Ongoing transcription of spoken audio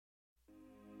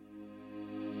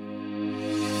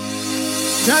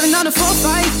Driving down the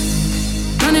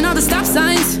 4-5, running all the stop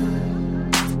signs.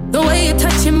 The way you're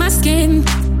touching my skin,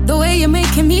 the way you're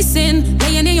making me sin,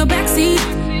 laying in your backseat.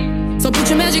 So put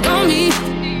your magic on me.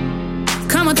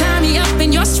 Come on, tie me up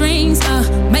in your strings.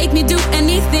 Make me do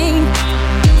anything.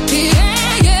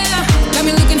 Yeah, yeah, got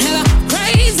me looking hella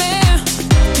crazy.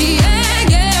 Yeah,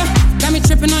 yeah, got me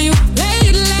tripping on you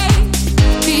lately.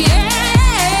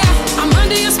 Yeah, I'm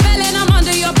under your spell and I'm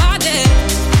under your body.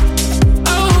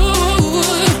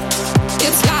 Oh,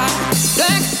 it's like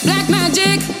black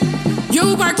magic.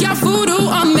 You work your voodoo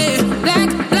on me. Black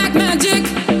magic.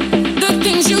 The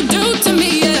things you do to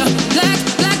me, yeah. Black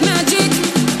magic.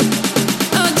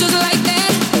 Just like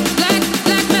that.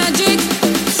 Black magic.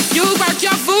 You work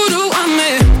your voodoo on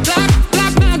me.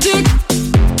 Black magic.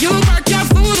 You work your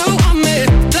voodoo on me.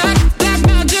 Black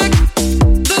magic.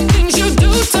 The things you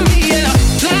do to me, yeah.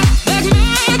 Black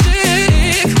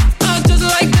magic. Just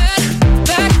like that.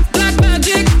 Black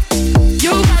magic.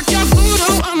 You work your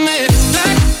voodoo on me.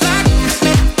 Black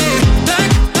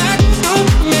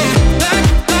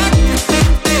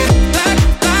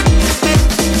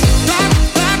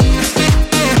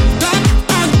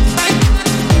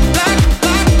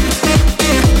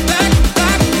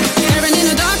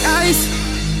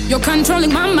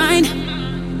controlling my mind.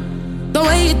 The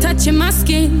way you're touching my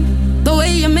skin, the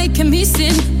way you're making me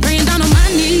sin, praying down on my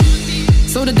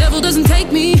knees so the devil doesn't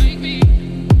take me.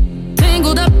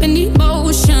 Tangled up in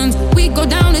emotions, we go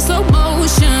down in slow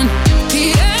motion.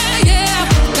 Yeah, yeah,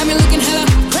 got me looking hella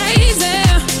crazy.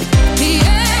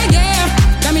 Yeah,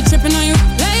 yeah, got me tripping on you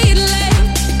lately.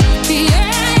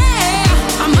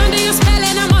 Yeah, I'm under your spell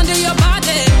and I'm under your body.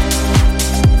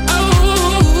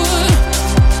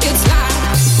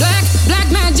 Black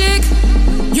magic,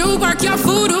 you work your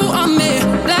voodoo on me.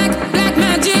 Black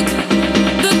magic,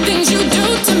 the things you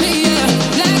do to me, yeah.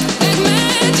 Black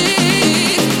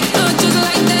magic, just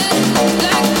like that.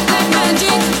 Black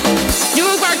magic, you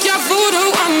work your voodoo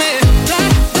on me.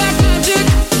 Black magic,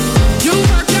 you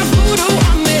work your voodoo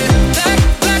on me. Black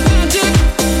magic,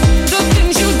 the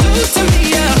things you do to me,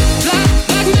 yeah.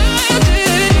 Black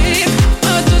magic,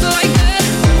 just like that.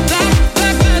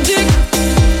 Black magic,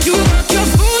 you work your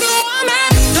voodoo on me.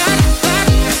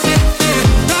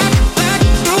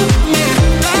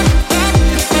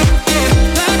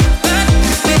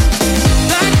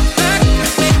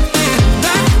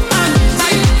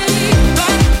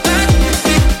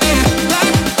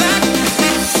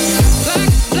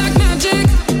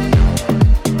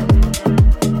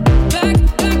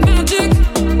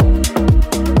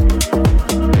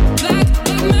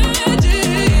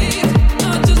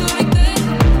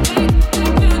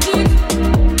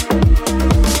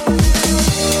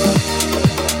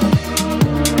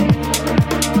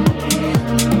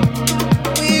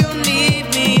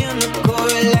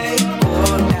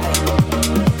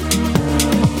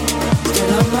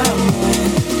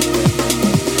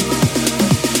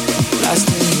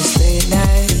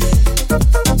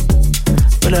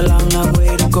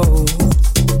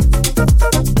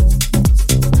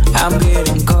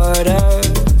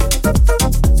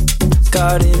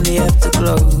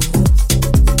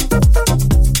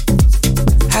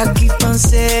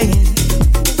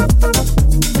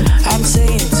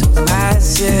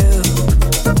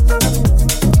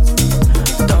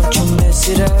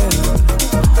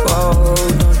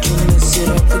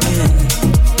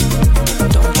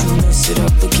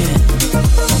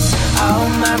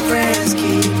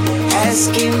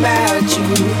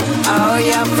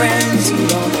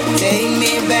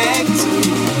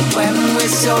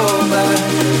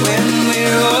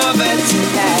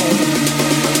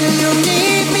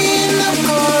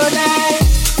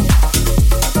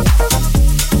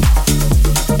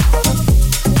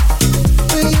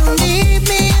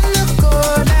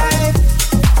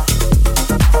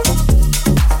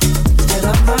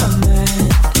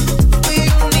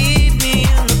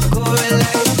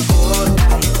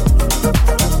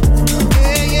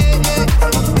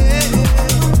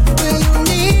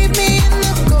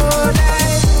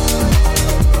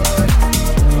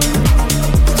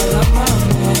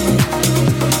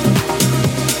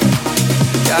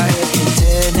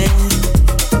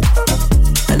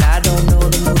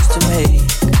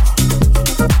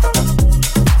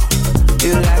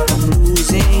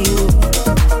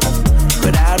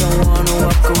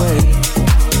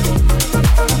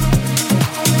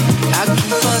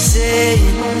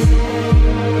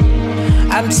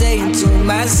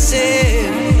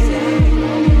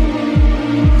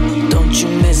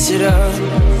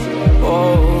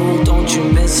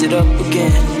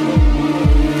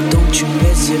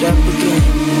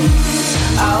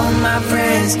 All my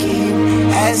friends keep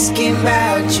asking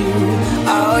about you.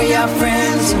 All your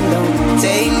friends who don't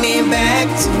take me back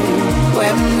to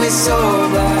when we're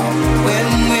sober, when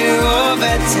we're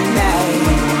over tonight.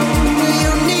 Will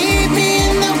you need me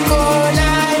in the cold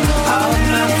night? All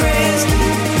my friends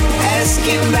keep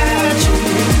asking about you.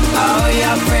 All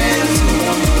your friends who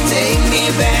don't take me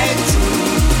back to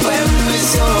when we're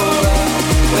sober,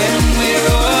 when we're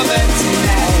over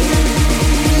tonight.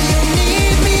 Will you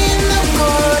need me in the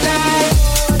cold night?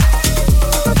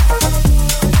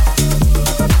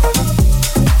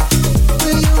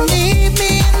 Will you need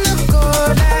me in the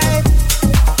cold night?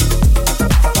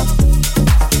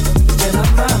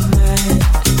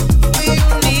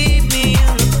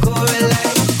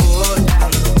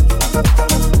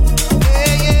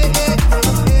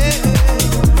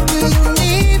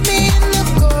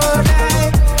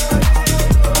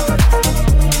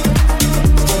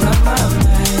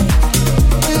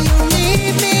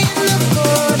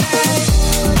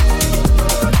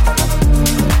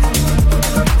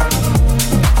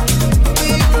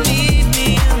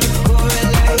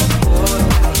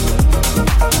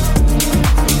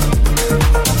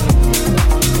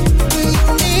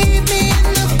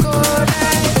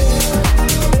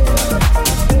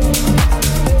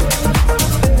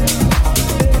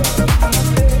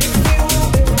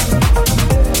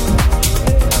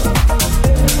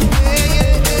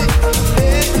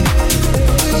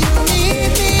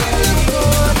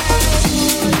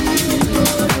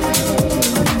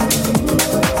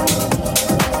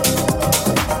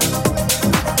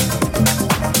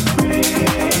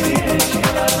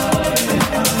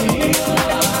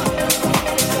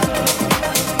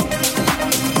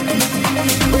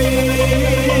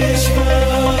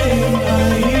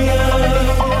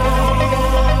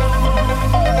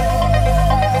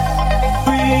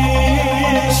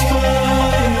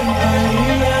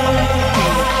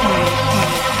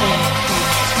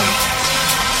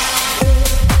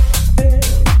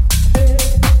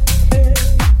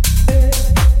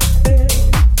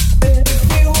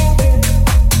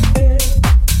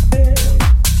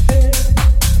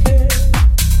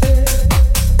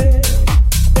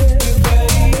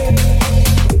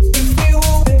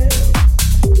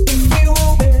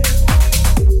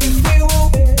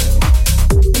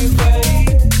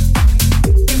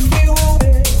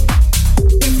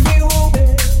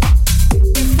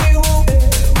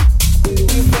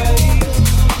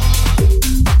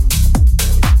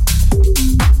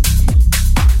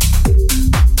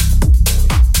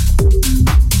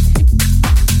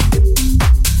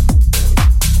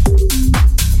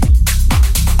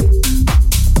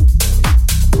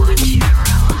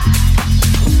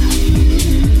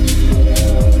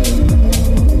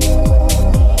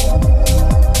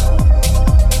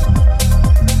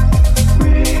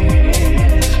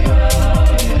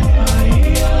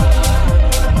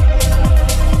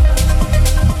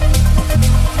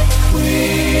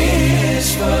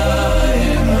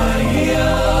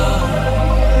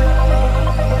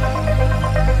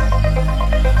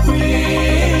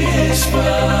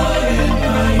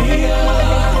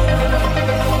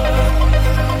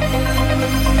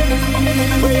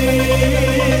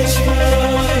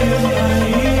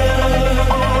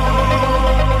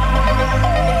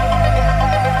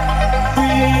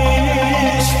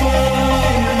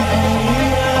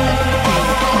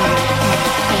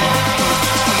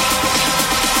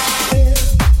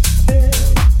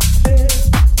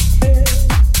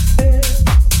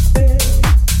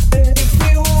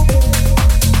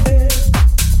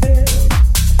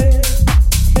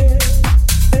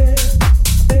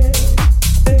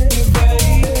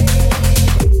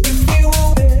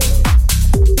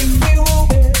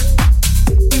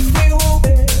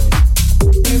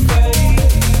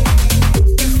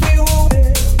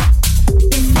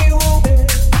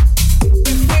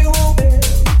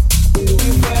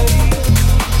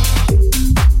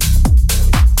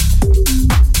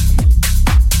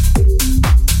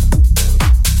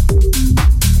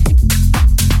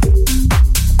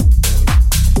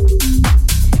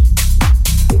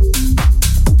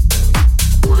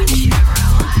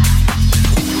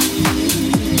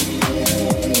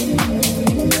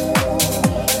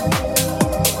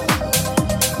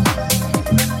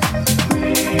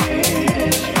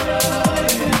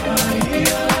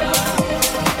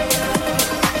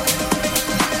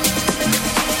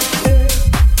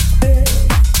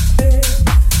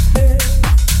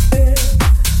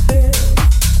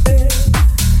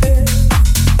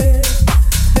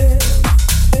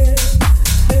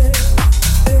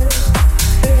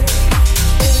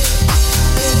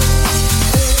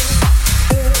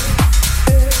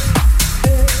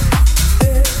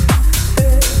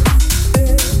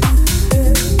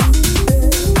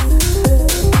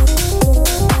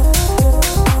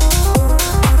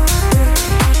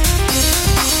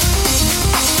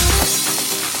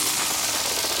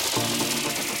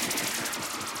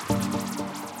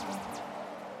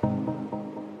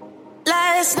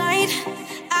 Last night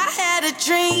I had a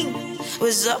dream,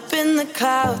 was up in the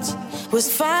clouds,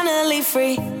 was finally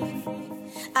free.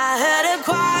 I heard a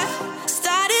choir,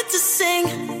 started to sing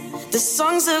the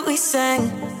songs that we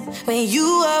sang when you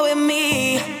were with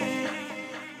me.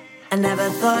 I never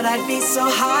thought I'd be so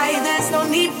high, there's no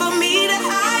need for me to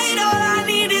hide. All I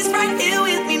need is right here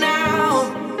with me now.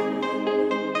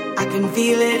 I can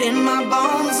feel it in my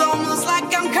bones, almost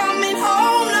like I'm coming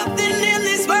home. Nothing in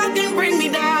this world can bring me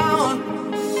down.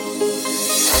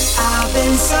 I've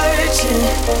been searching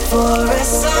for a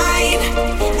sign,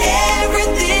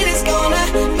 everything is gonna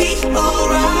be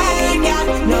alright. Got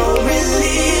no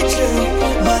religion,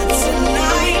 but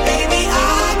tonight, baby, I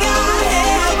got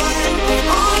heaven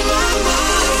on my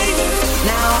mind.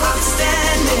 Now I'm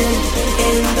standing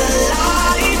in the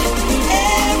light,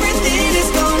 everything is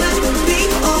gonna be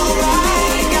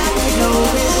alright. Got no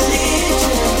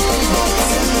religion, but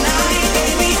tonight,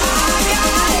 baby, I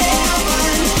got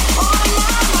heaven on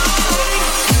my mind.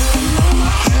 Heaven on my,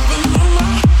 heaven on my, heaven on my,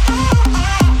 heaven on my,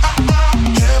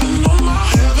 heaven on my,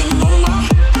 heaven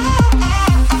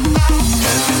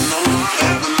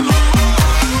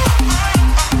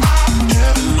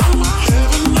on my,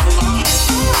 heaven on my,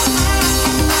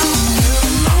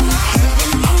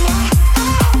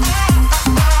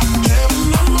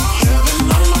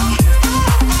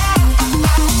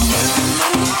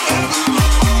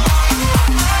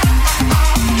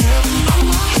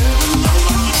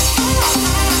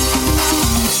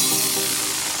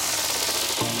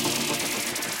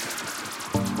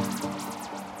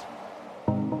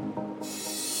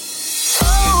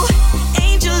 oh,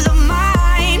 angel of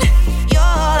mine, you're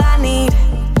all I need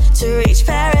to reach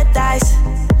paradise.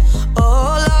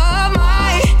 All of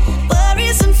my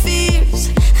worries and fears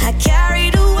I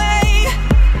carried away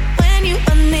when you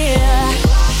were near.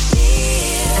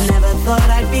 I never thought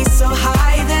I'd be so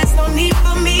high, there's no need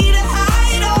for me to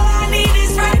hide. All I need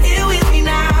is right here with me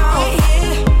now.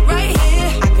 Right here,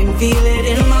 I can feel it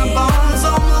in my bones,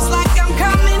 almost like I'm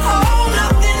coming home.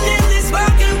 Nothing in this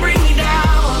world can bring me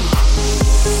down.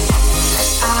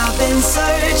 I've been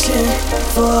searching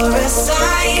for a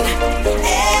sign,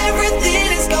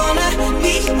 everything is gonna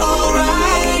be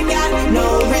alright. Got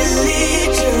no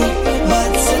religion,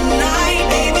 but tonight,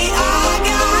 baby, I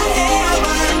got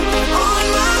heaven on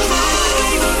my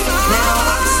mind. Now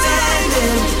I'm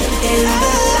standing in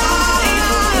the light,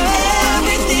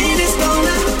 everything is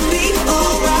gonna be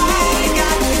alright.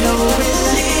 Got no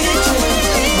religion,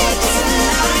 but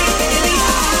tonight, baby,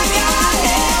 I got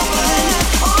heaven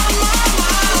on my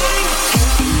mind.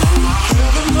 Heaven on my,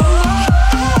 heaven on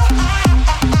my,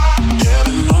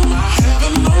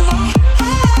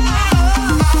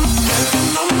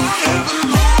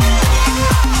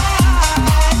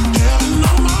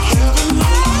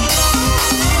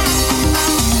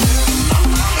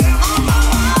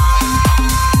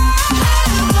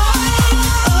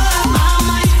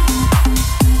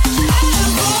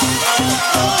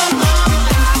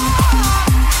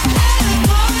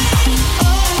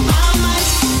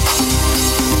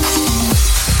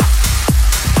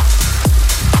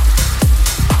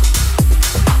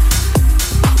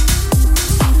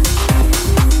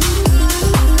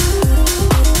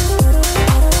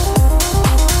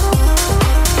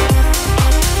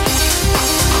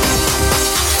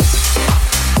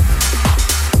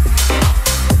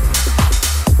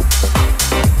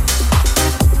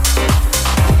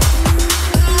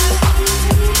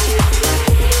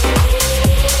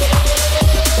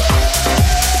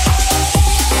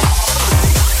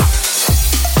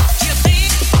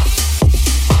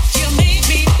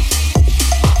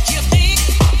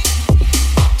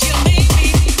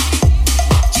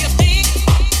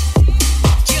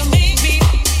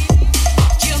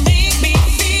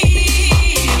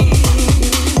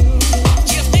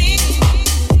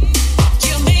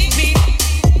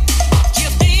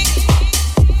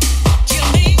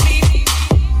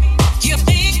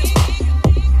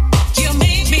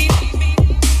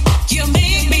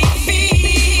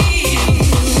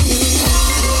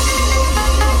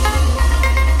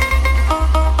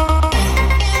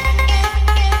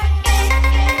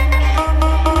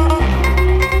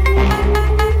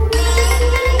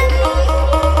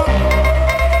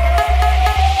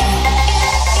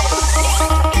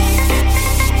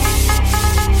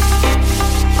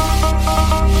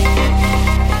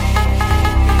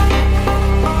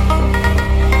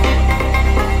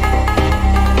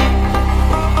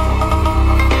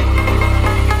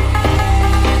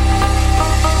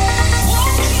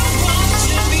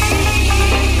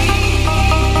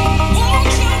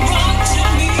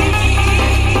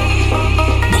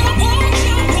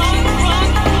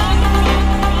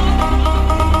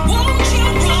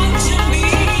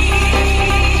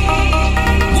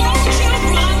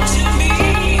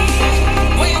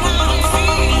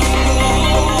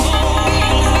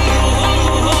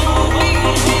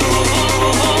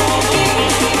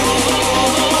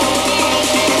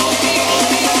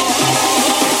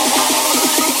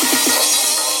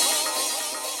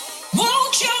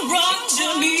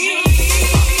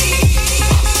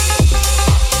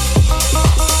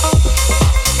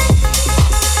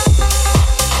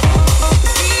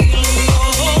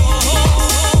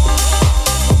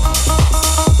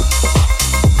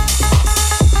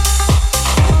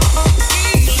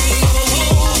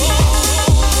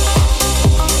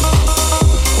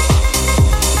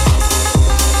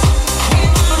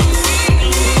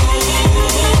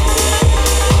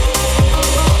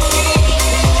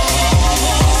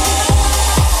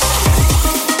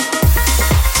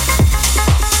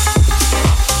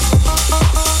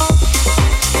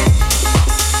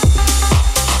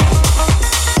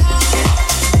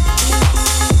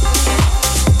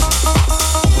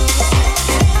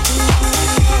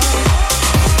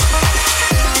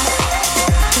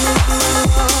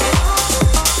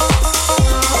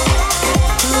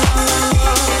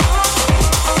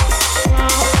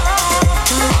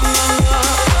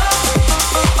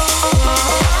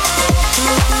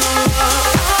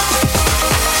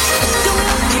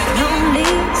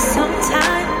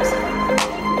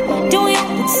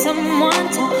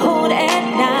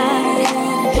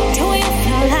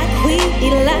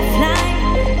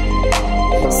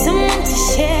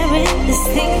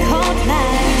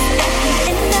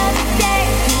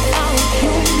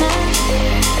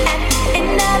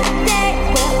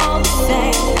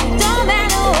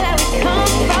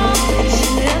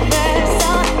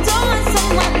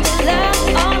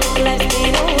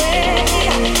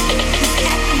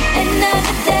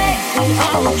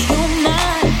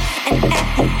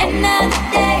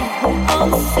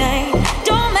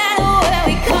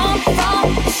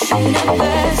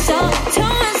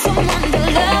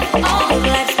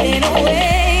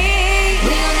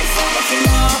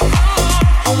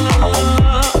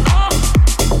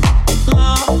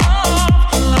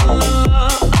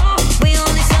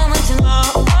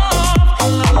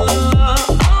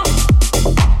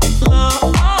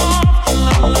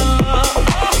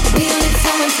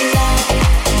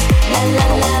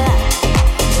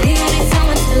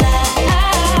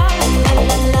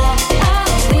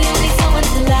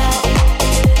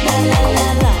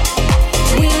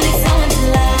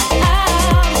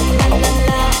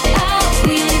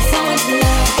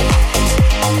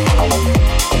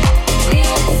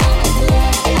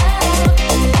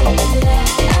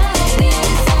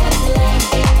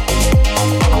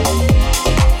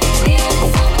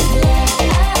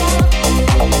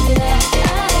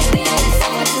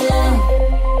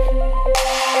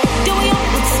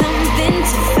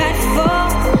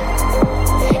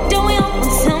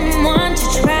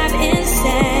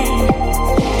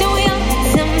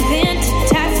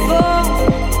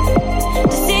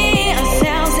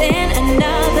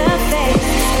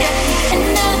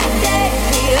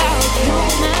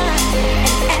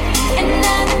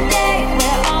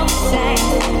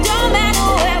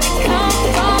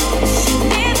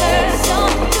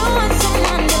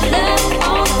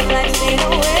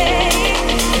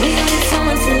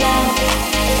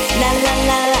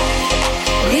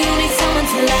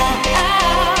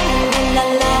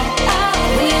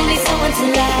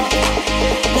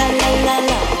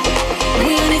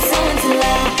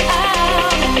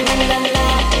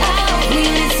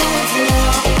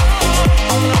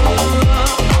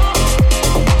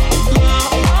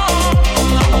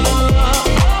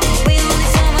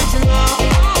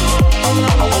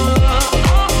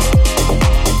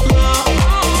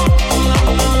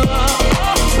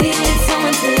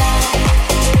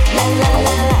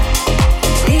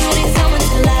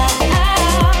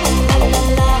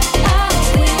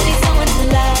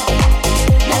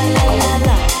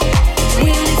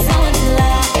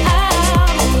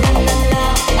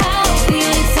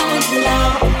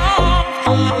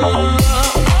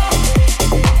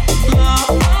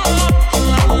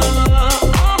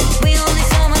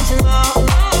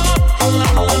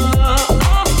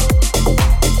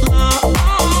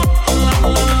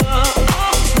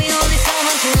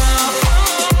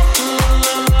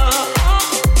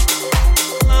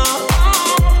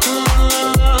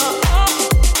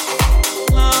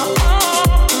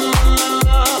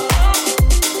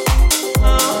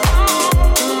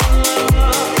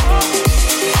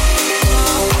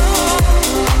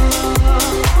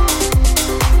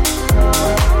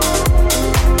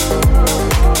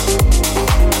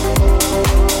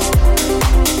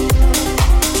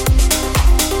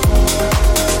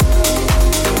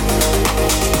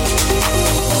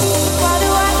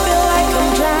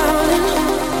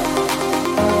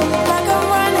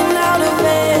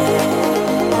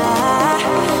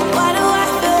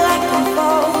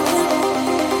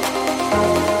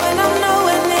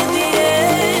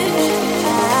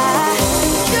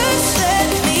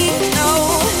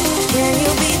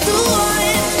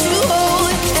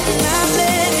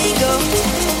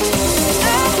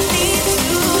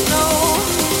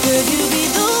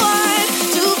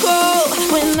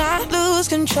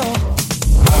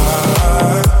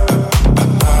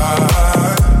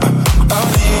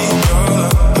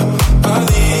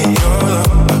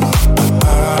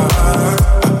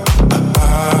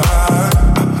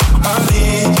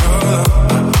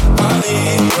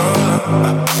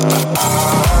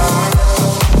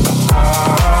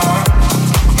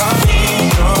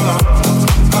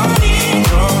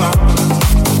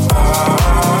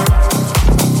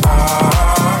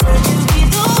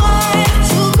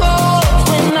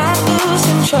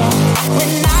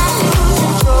 When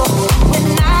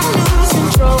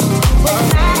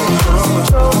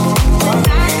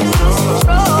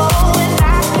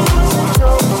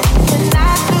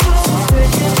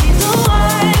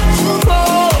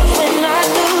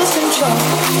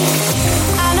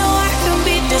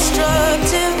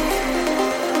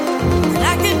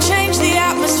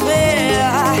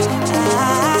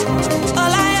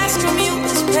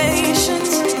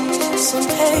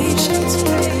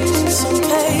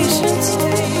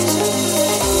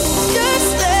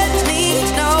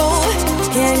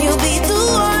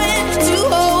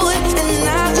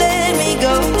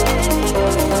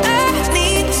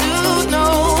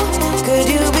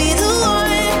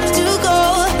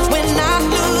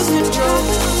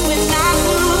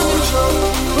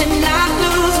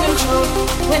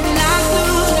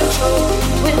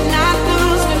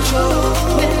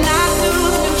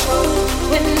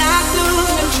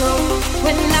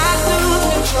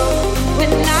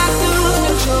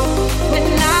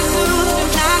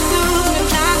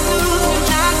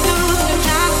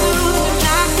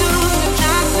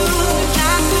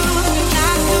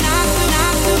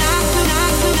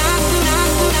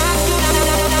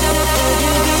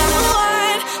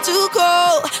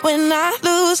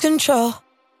control.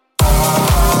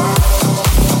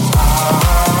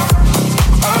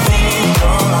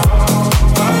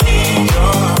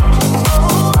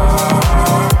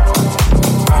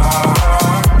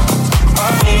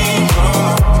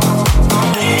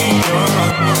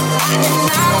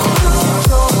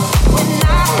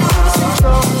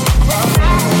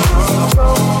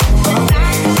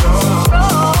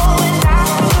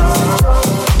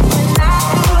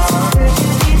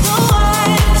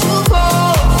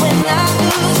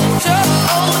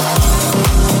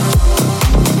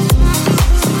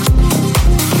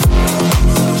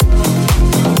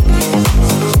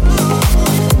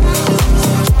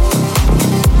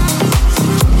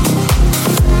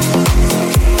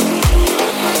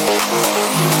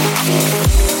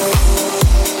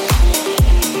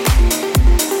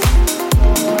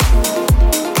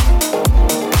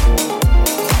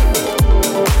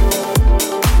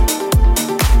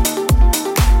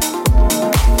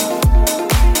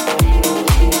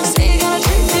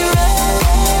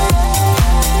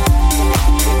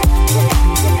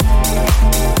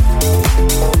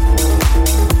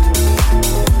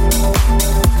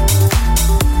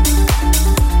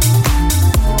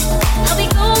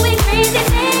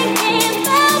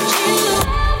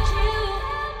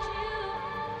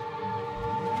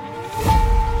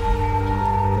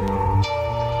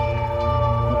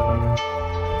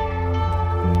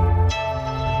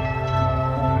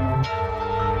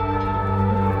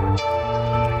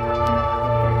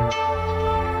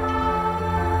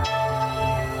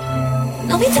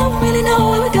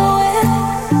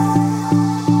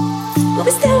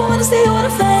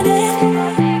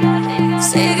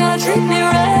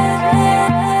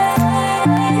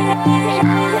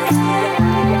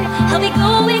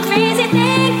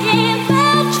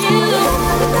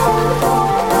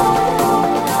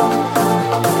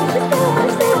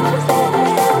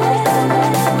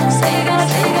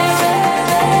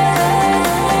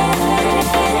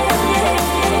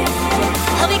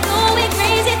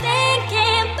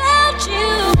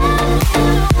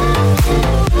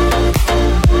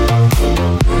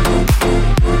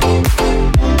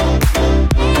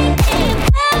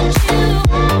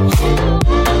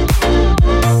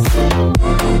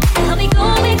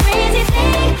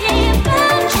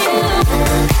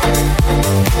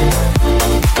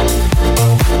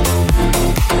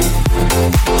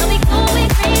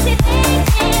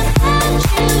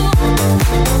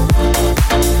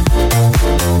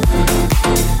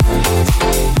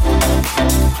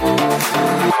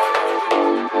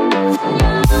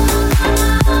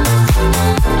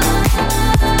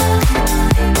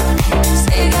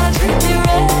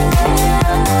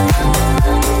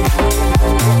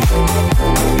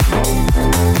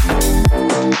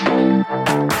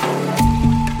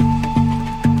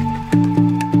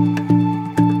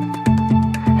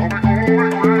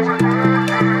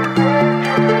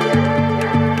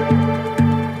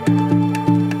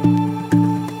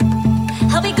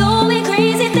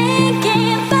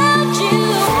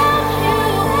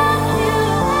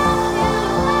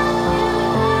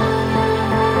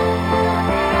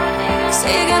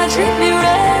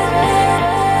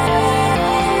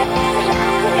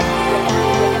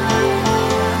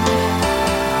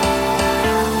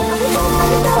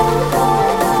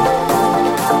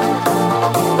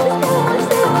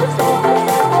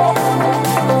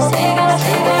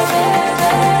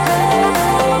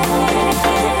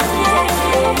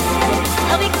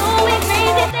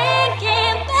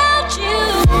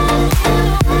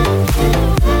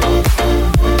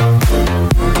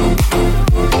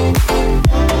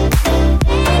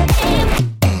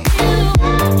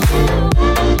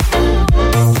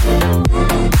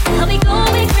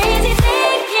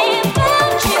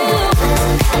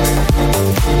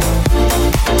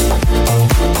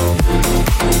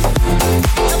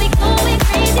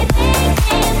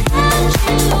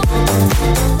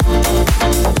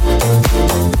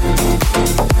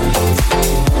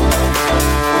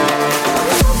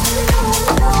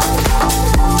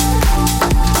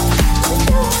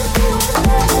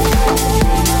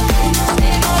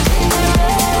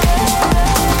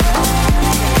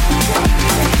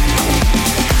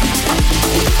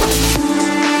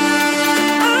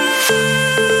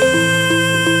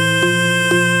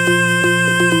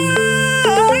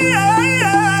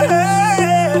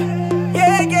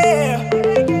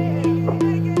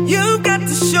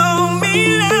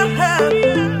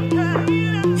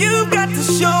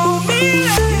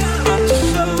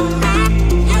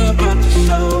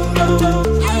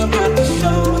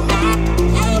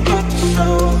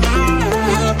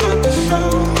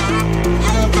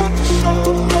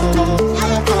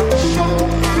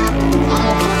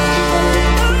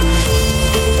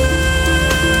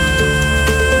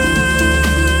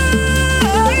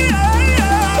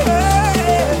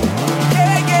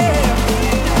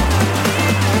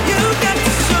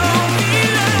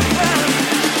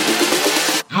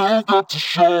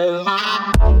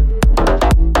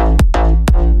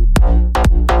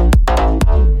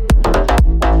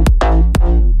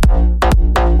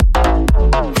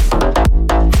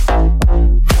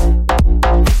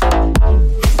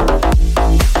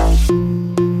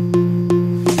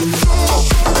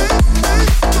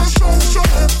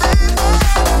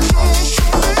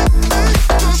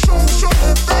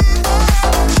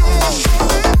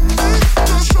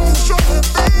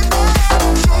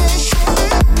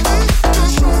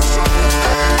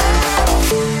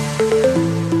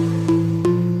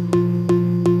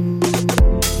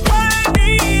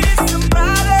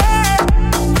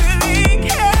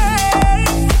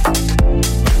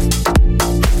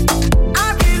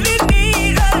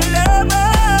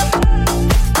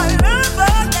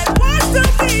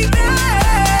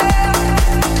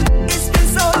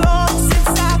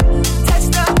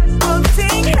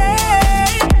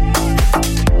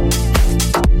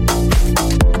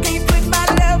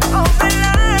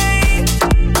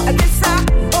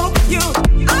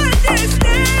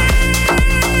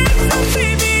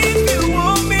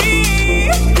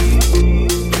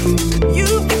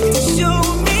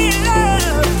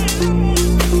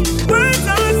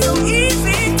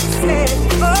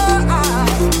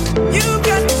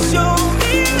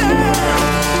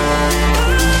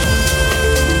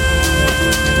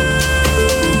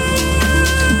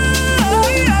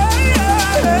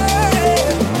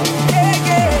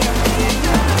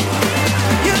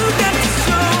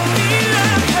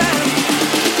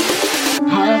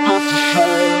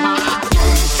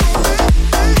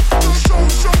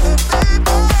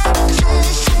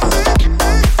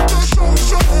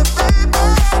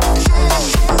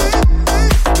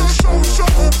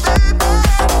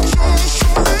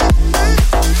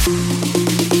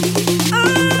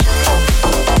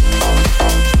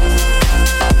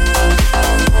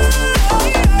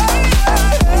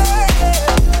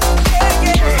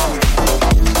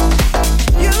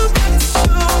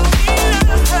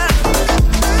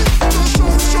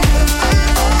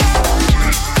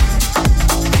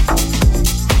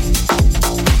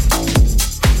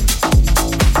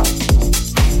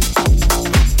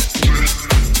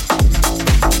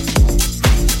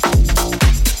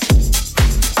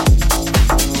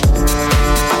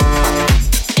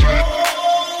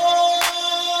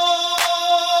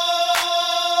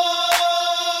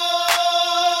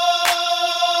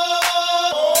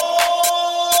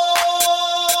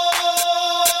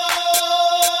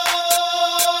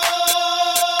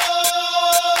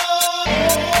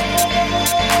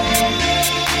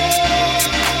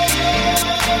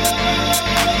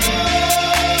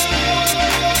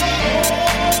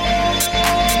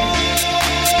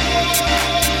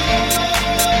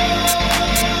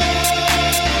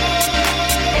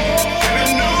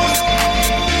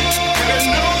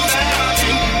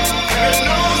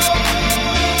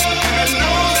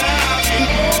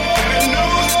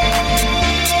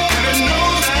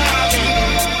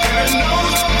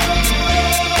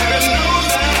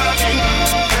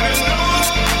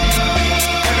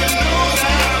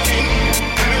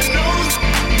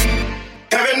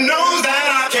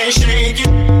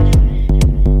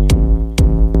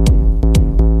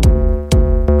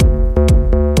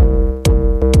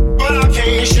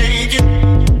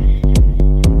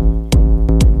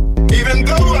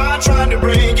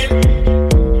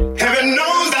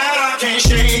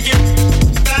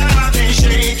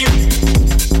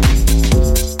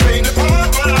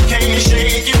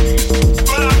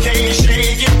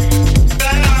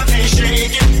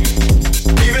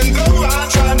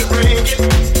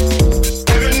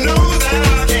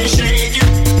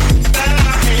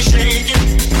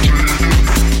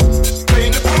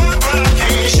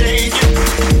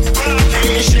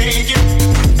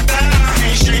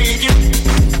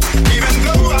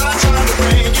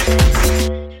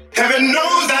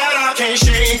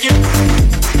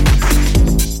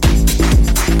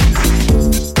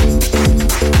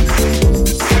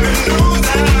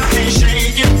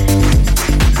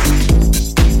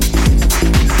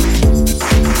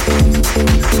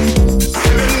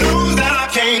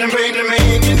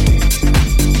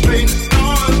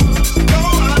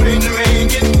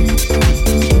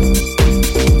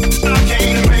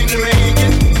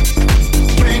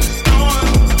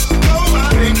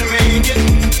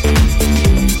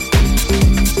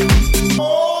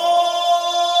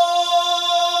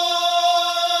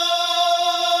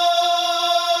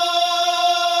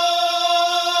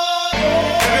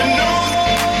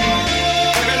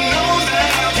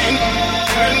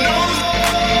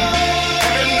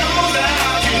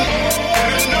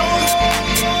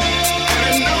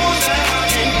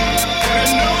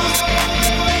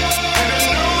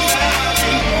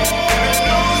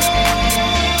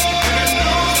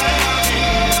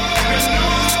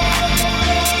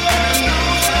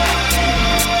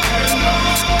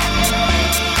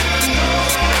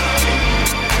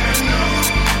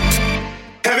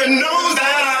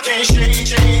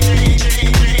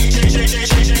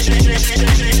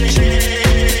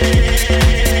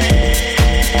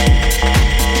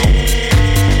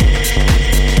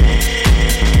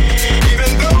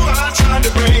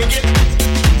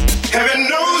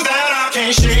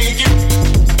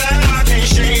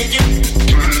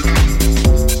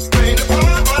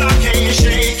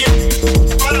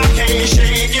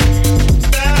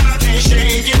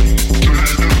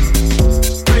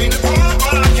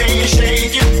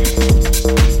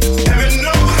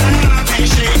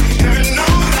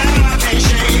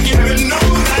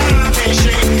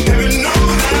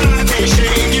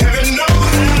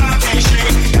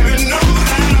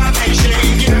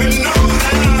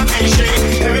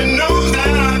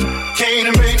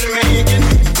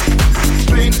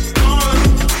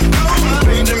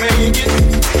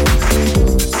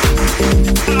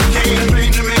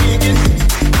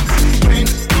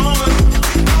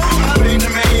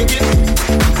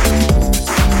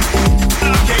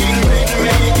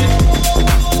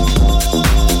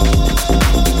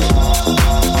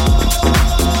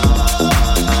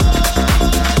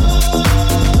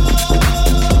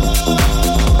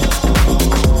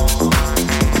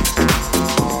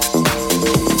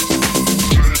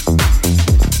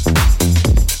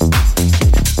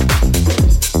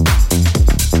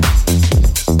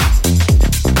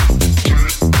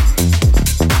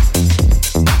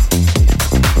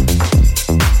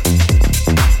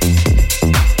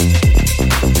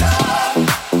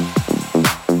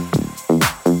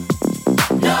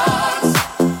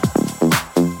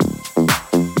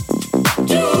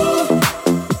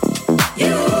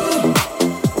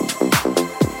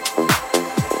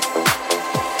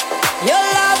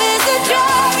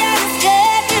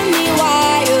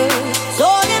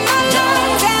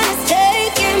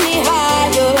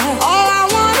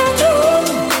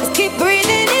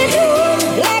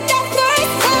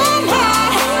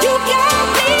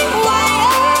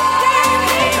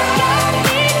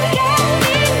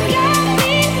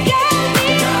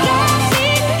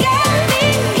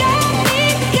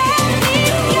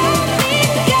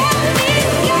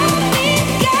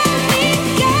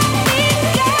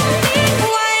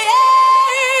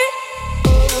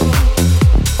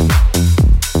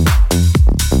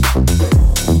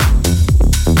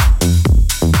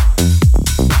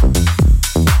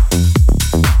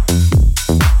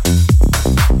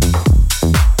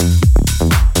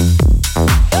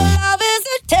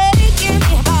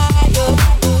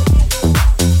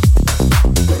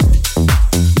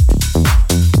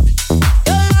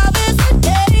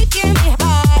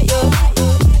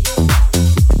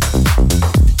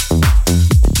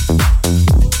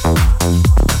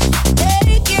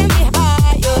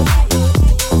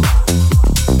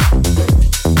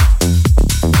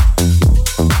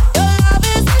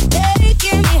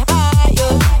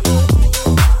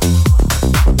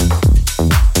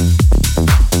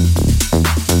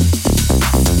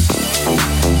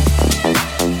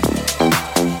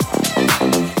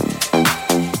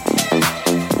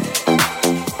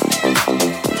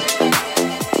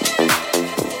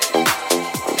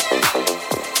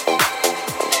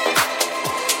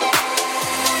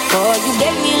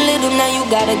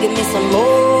 gotta give me some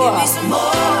more.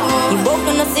 You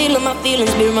broken the seal of my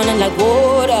feelings, be running like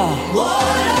water.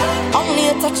 Only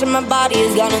a touch of my body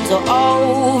has gone into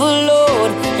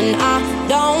overload, and I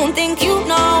don't think you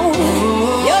know.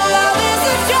 Your love is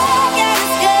a drug and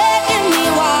it's taking me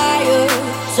wild.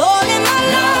 Soul in my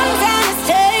lungs and it's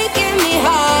taking me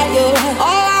higher.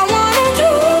 All I wanna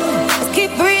do is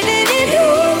keep breathing in you,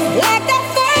 like that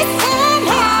first time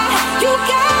high. You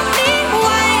got me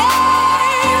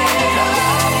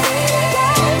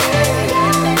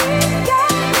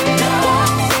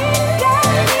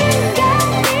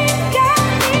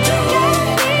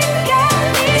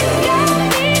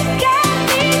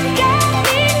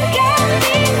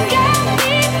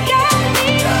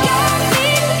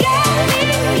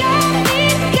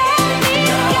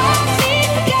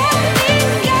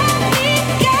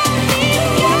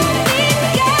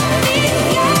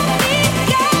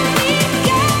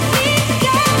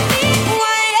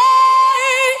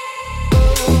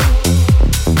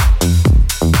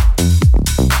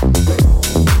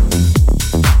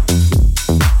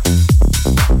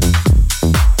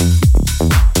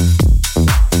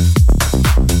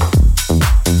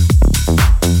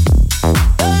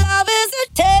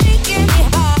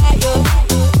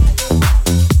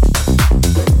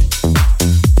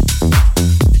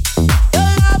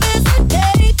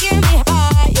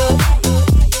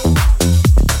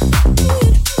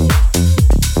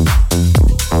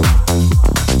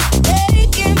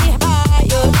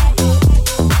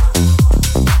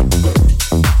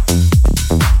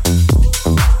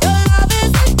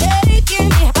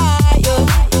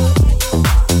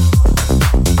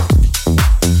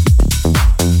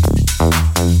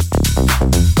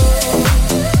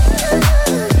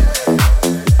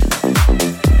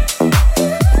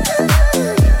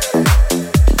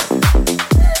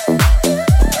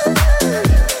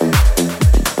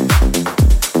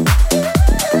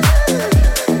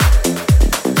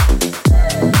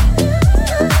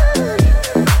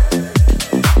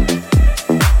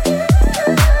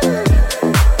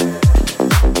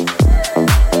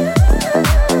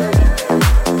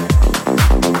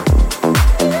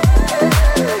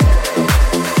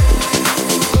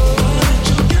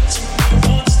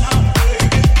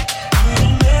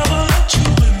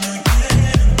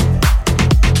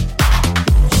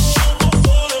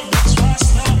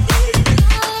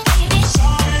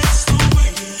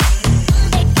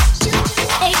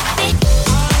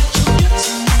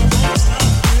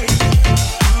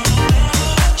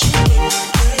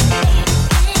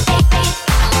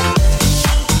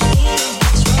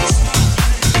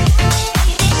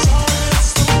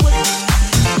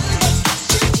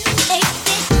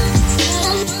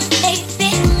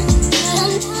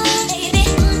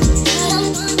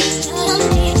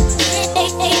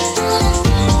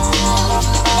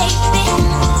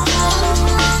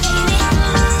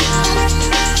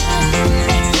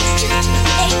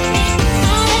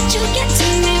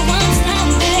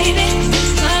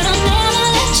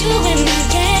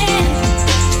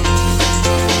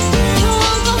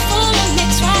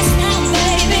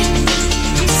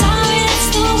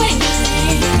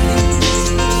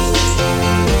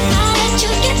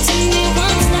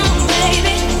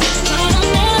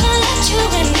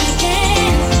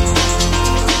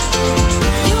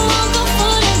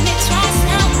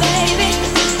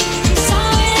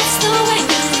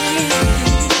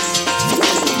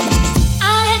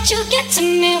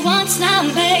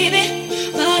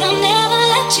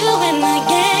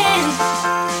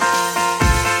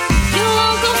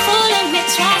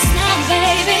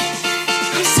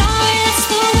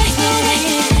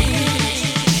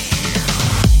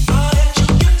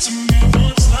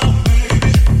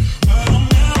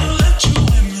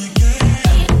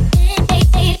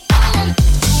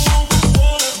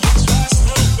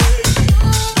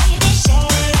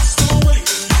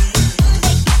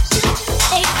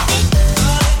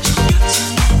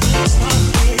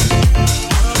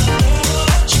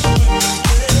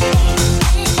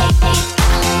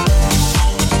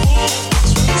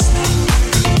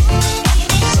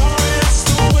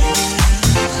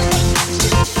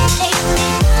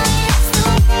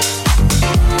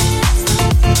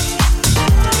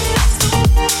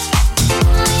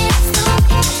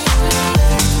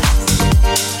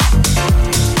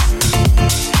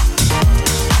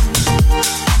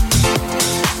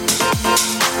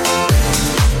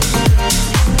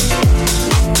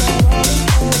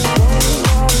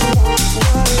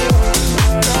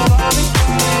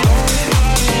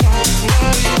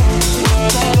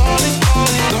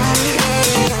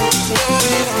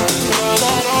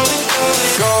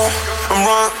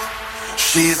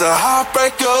She's a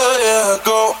heartbreaker, yeah,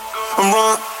 go and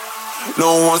run.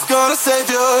 No one's gonna save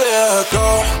you, yeah.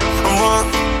 Go and run.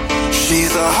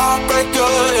 She's a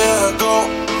heartbreaker, yeah. Go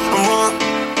and run.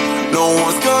 No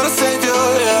one's gonna save you,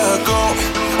 yeah. Go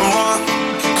and run.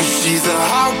 'Cause she's a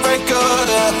heartbreaker,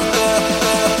 yeah, yeah,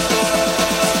 yeah, yeah.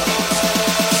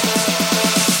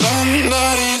 Da-di-da,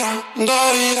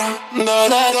 da-di-da,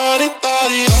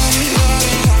 da-da-da-di-da-di, da-di-da,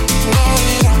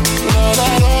 da-di-da,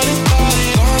 da-da-da-di-da-di,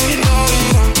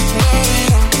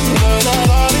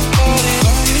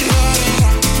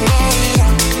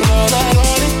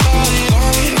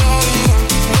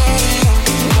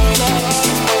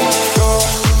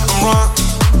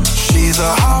 she's a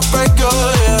heartbreaker,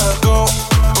 yeah, go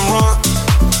and run.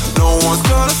 No one's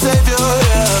gonna save you,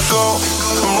 yeah, go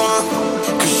and run.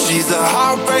 'Cause she's a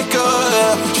heartbreaker,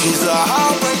 yeah. She's a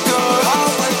heartbreaker,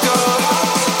 heartbreaker,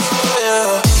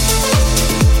 yeah.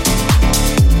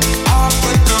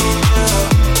 Heartbreaker, yeah.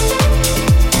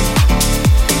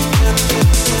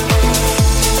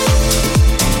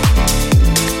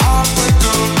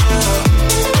 Heartbreaker, yeah.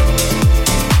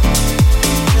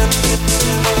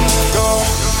 Go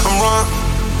and run.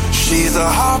 She's a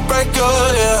heartbreaker,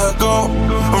 yeah, go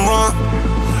and run.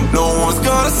 No one's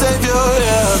gonna save you,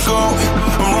 yeah, go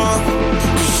and run.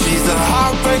 'Cause she's a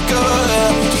heartbreaker,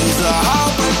 yeah. She's a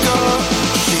heartbreaker.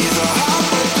 She's a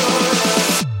heartbreaker,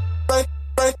 yeah. Break,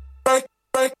 break, break,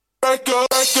 break, breaker,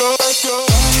 breaker, breaker.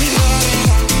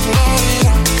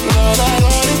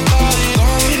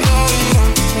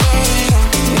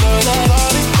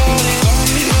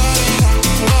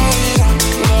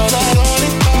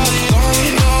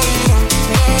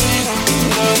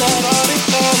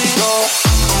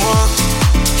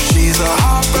 She's a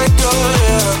heartbreaker,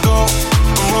 yeah, go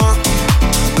and run.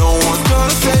 No one's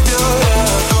gonna save you,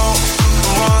 yeah, go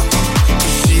and run.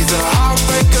 'Cause she's a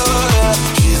heartbreaker, yeah.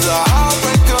 She's a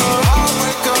heartbreaker,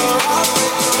 heartbreaker,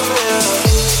 heartbreaker, yeah.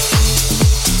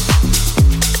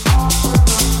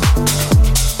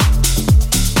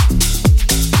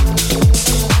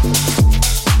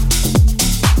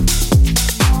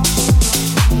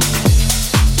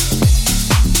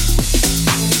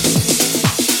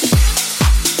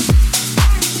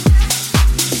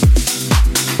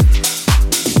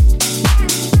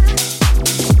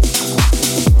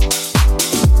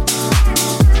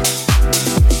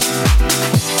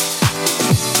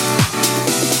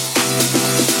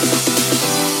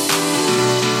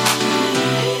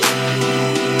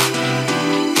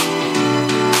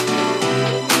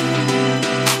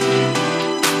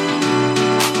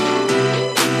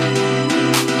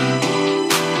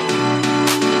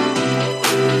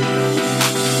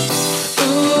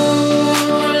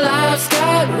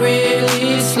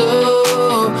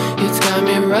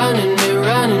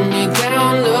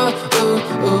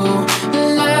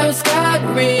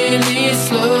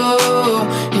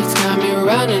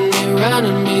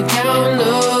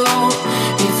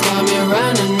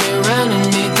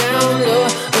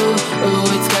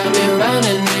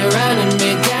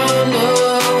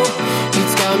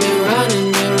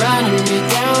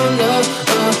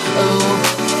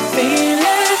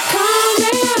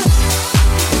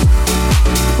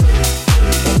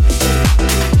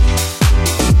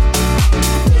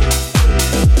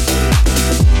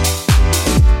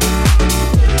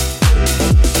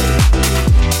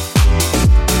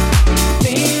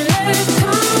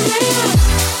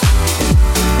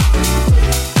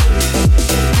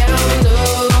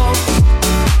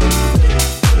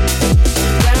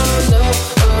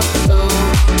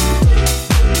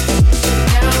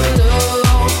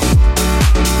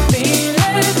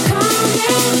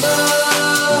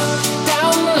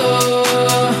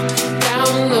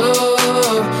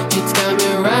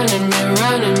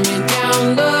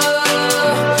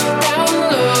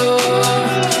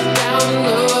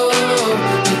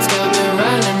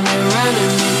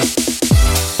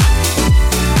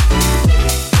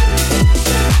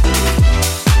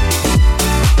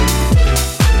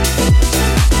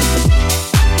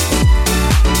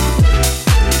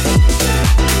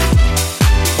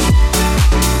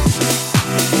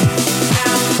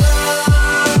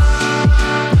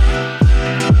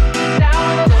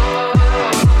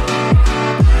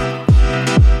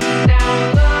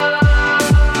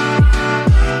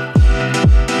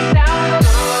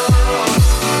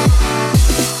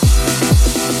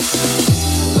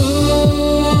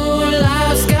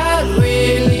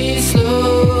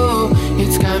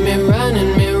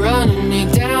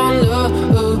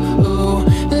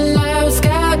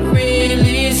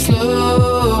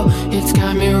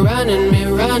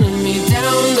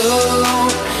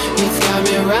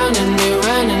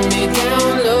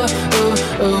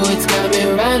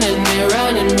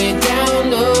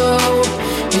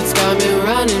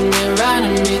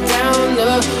 running me down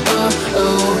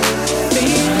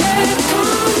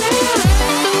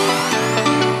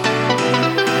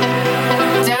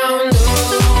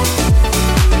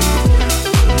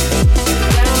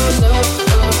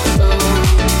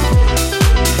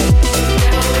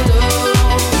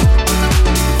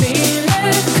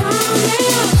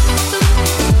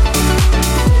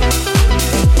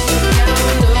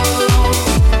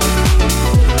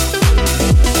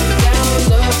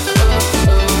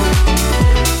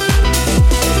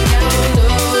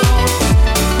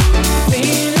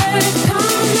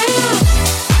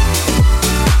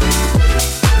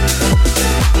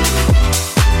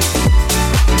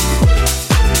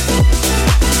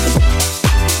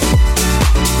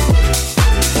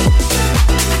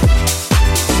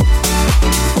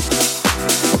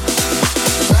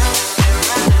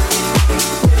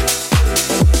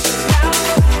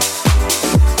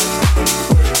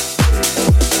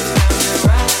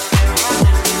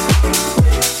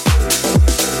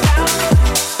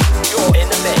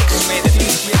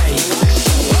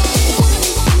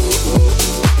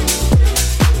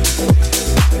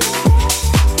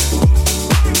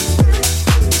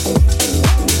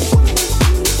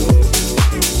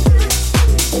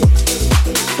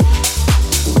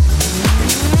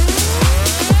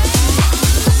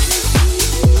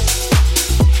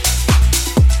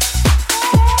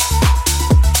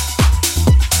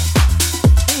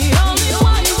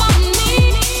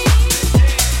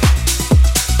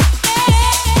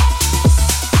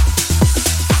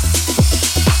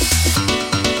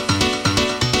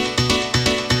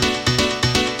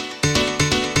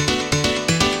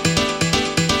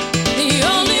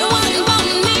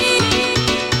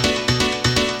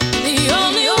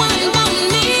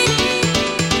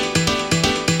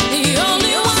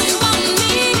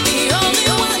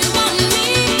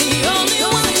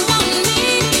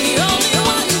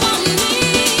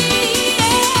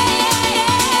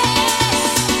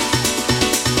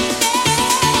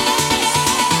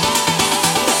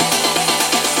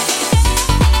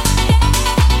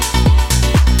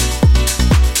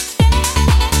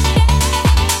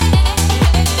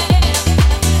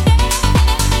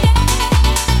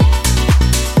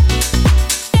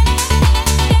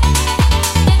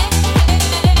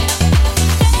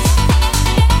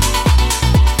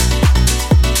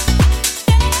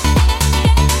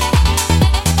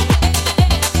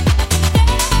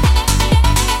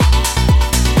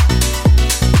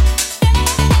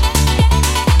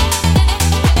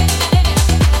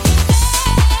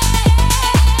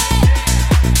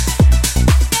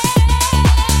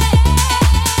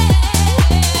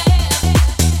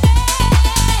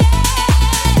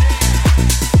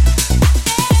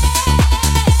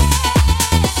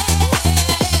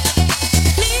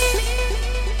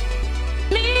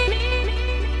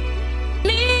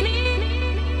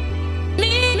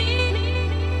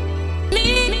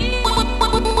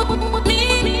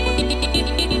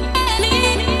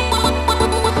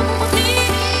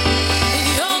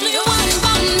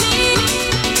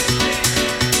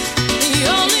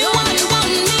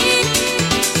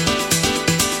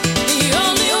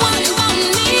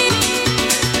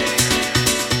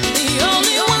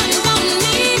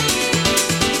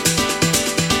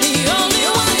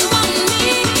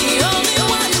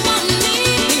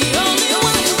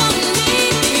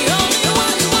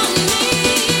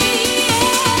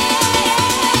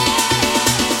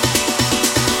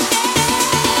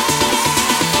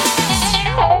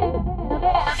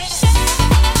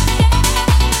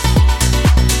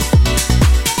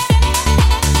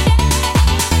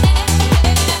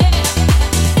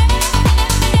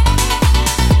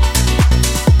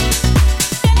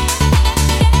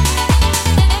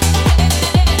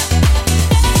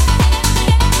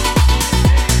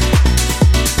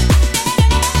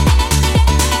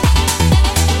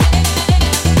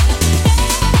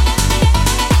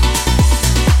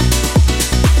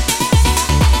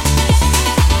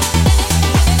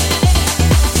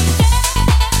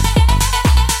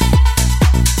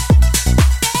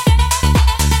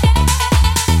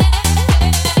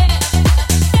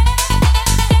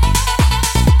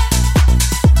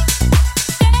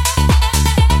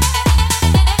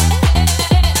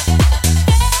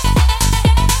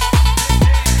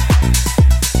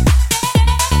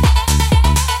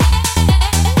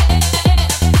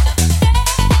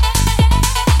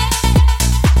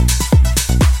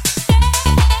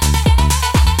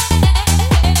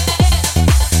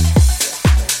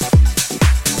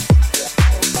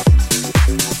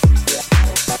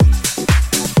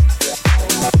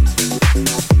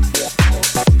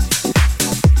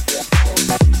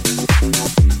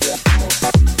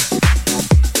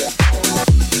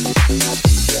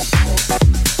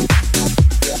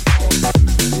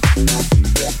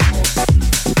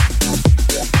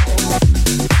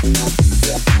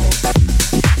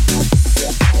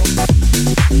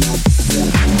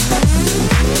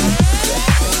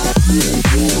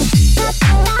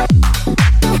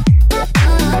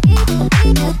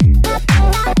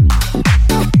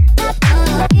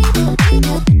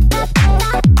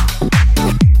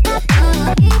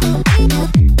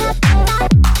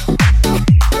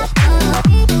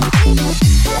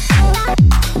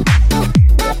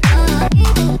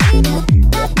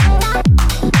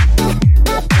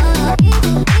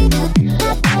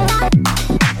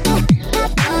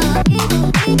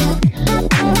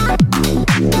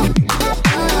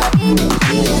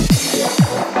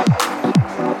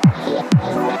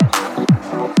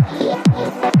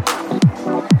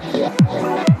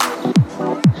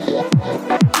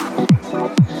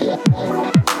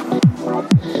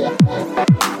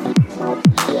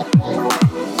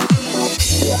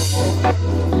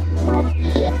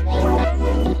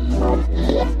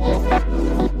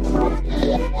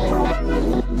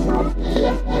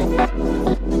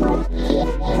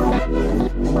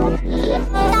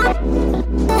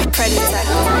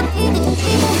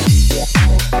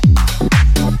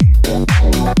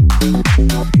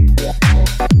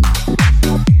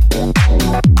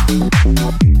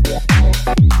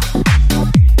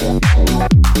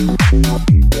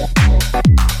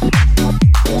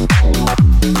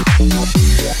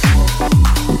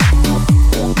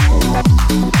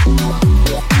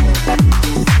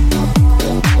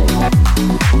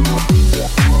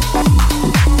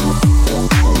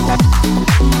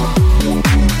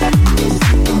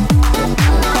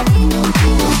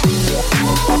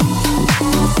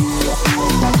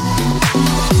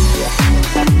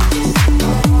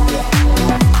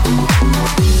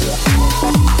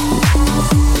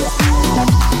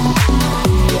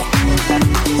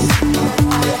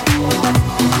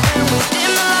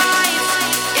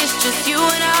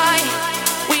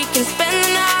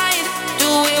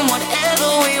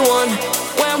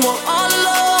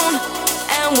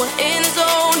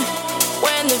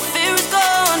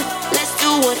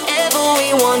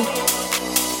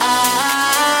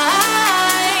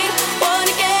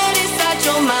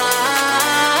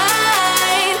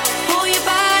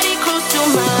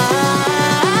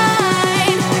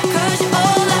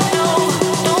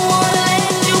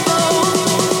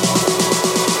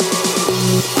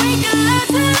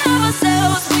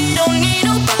need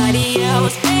nobody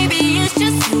else. Baby, it's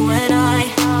just you and I.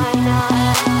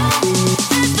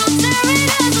 There's no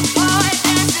tearing us apart,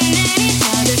 dancing in each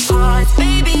other's hearts.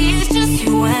 Baby, it's just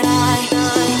you and I.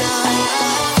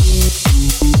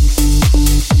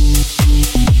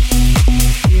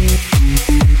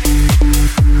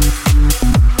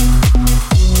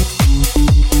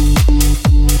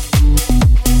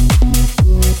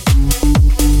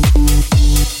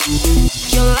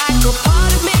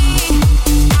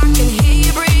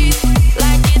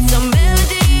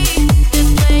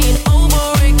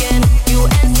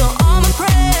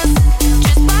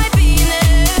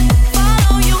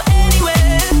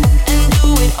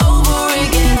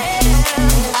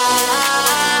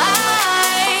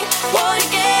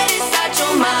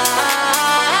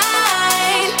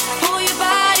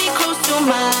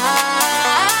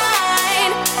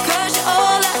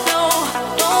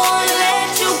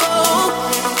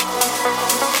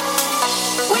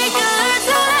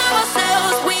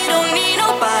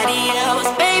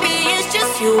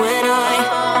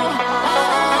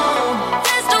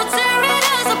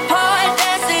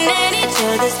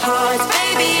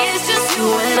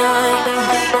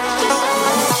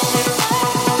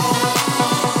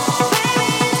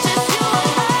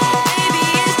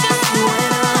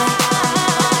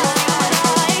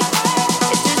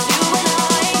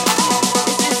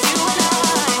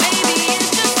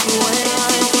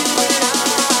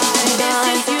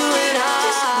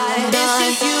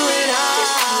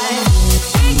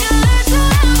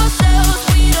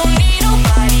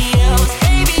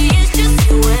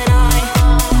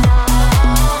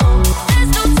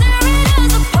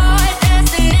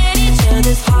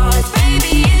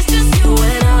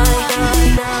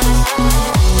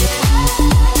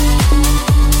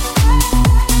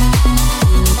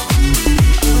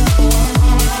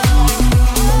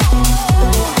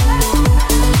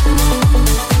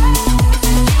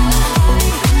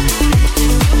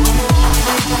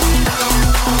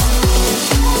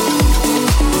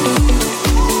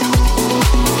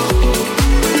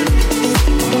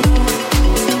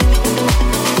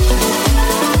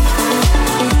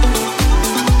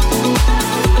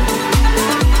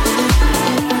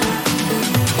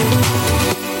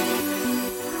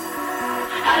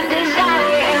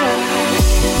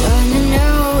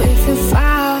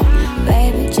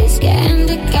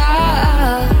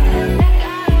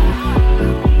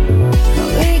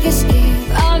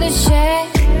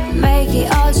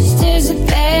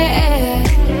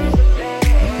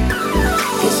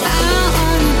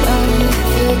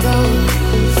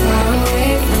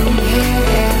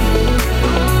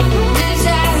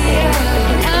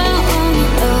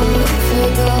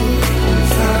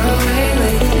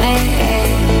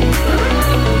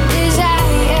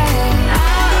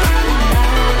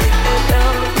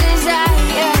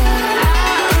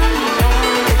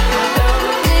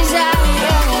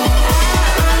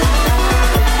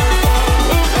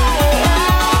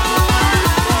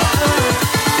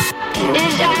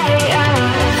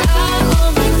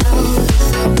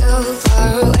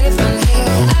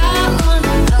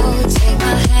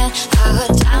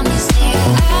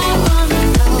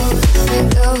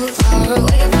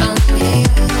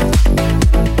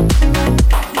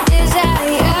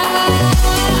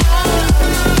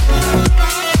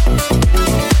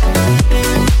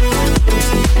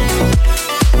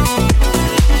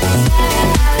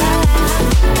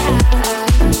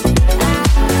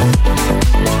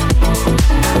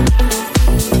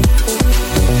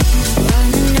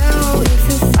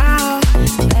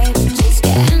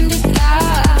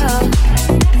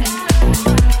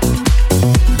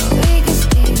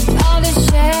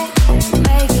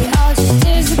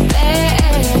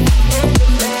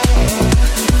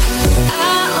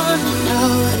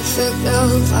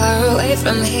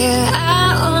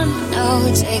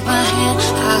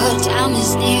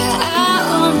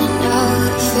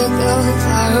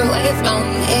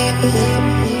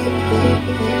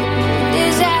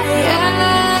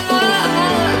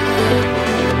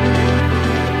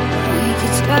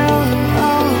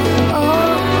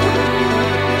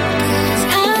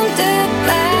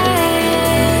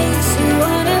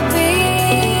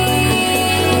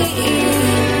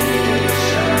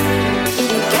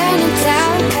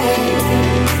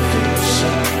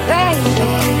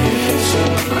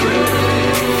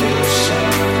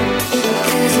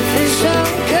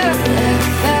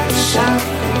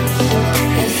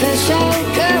 If it's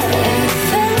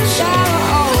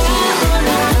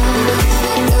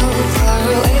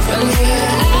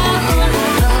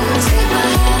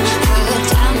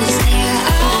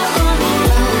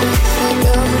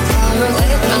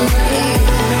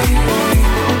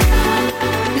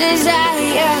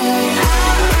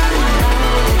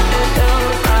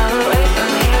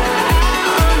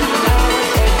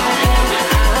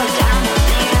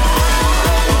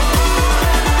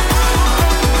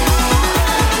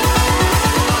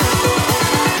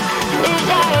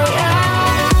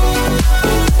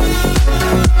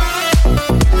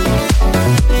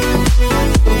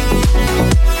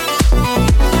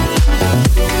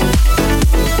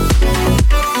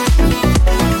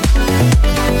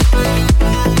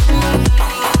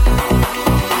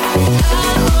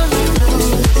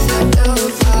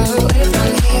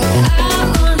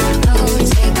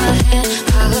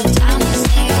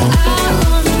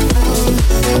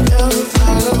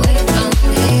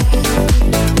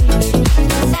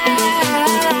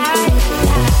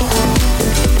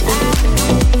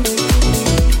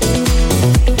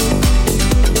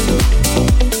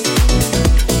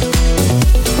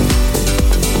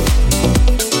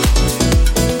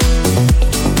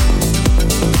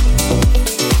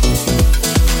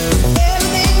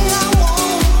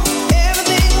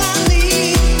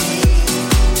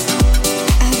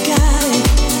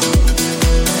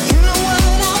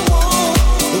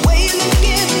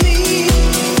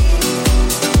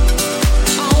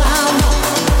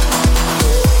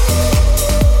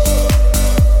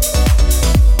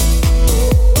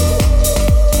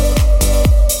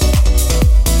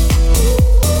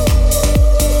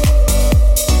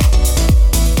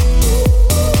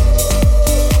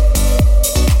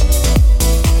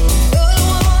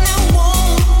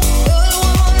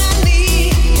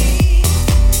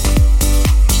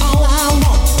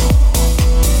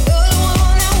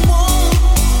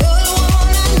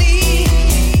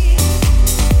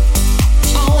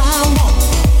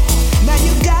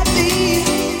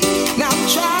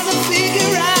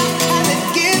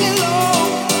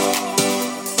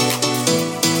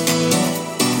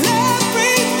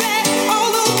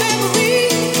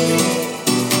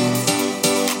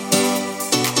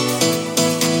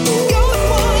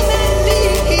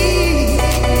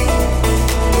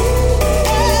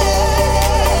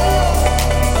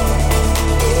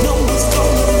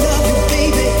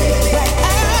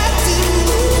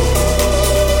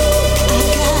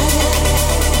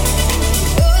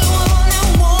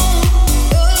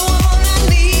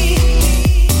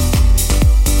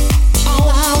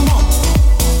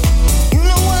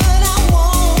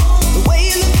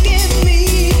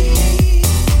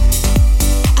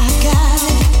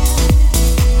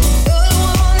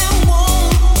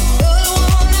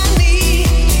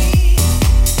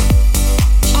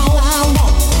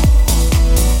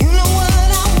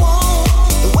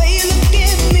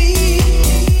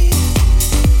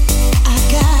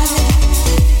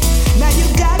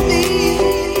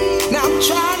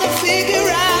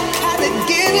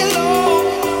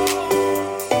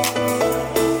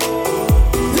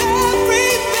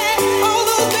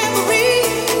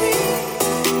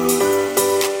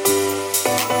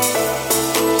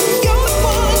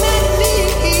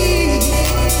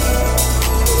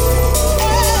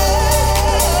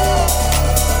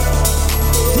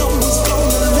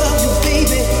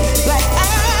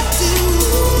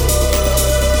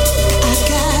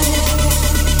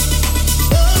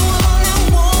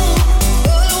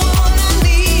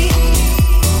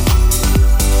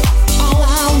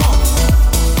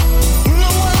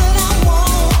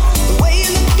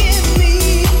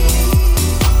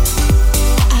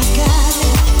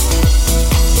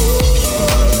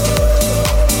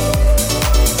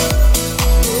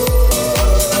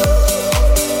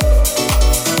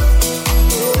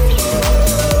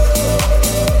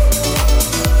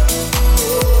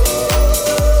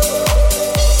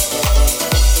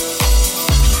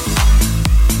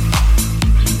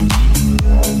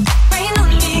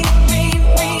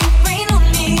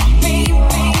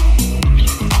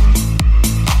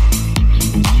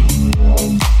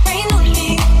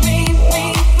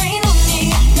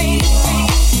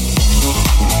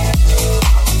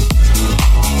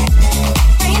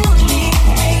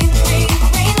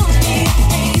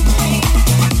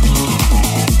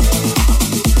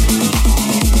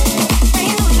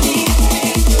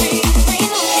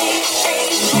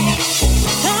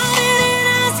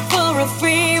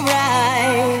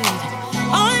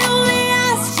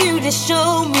you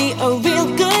showed me a real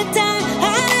good time.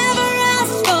 I never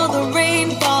asked for the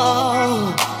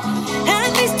rainfall.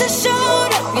 At least I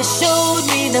showed up. You showed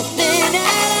me nothing at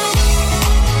all.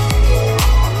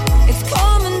 It's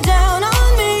coming down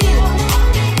on me.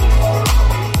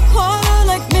 Harder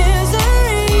like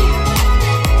misery.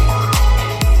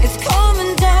 It's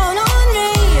coming down on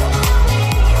me.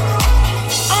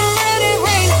 I'm ready,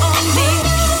 rain on me.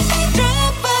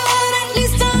 Drop, but at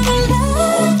least I'm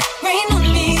alive. Rain on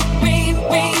me, rain,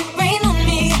 rain, rain on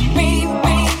me, rain,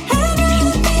 rain. I'd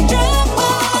rather be drop,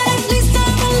 but at least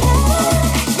I'm alive.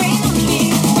 Rain on me,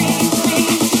 rain, rain,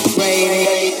 rain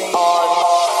on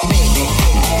me.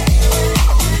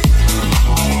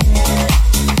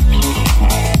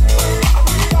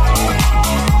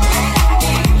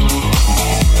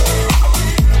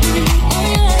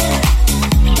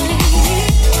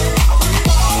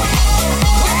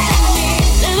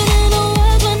 Living in a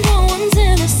world where no one's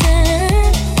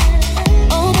innocent.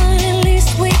 Oh, but at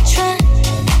least we try.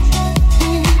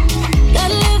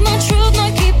 Gotta live my truth,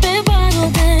 not keep it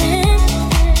bottled in,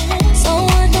 so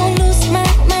I don't lose my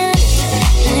mind.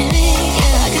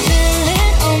 Yeah, I can feel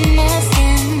it on my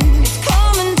skin. It's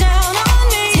coming down on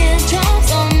me.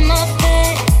 Teardrops on my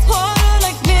face. Water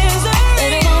like misery.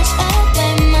 Baby, don't stop,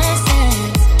 blame my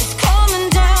sins. It's coming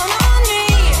down on me.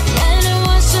 Let it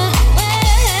wash away.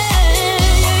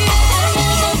 I'd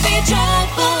rather be dry,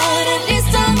 but at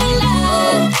least I'm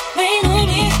alive. Rain on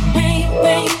me, rain,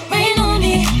 rain, rain on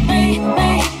me, rain,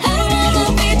 rain. I'd rather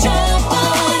be dry,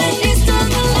 but at least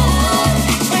I'm alive.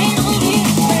 Rain on me,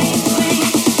 rain, rain,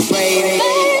 rain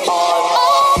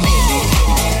on me.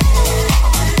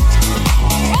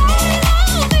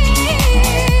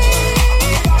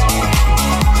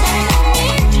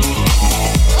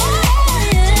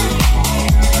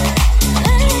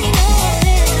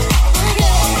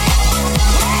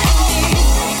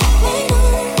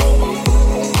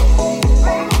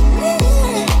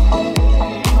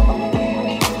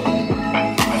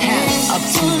 Up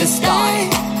to the sky,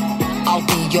 I'll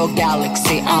be your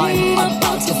galaxy. I'm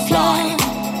about to fly.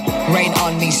 Rain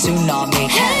on me, tsunami.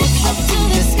 Head up to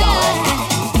the sky,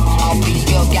 I'll be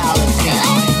your galaxy.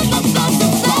 I'm about to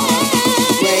fly.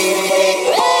 Rain on me.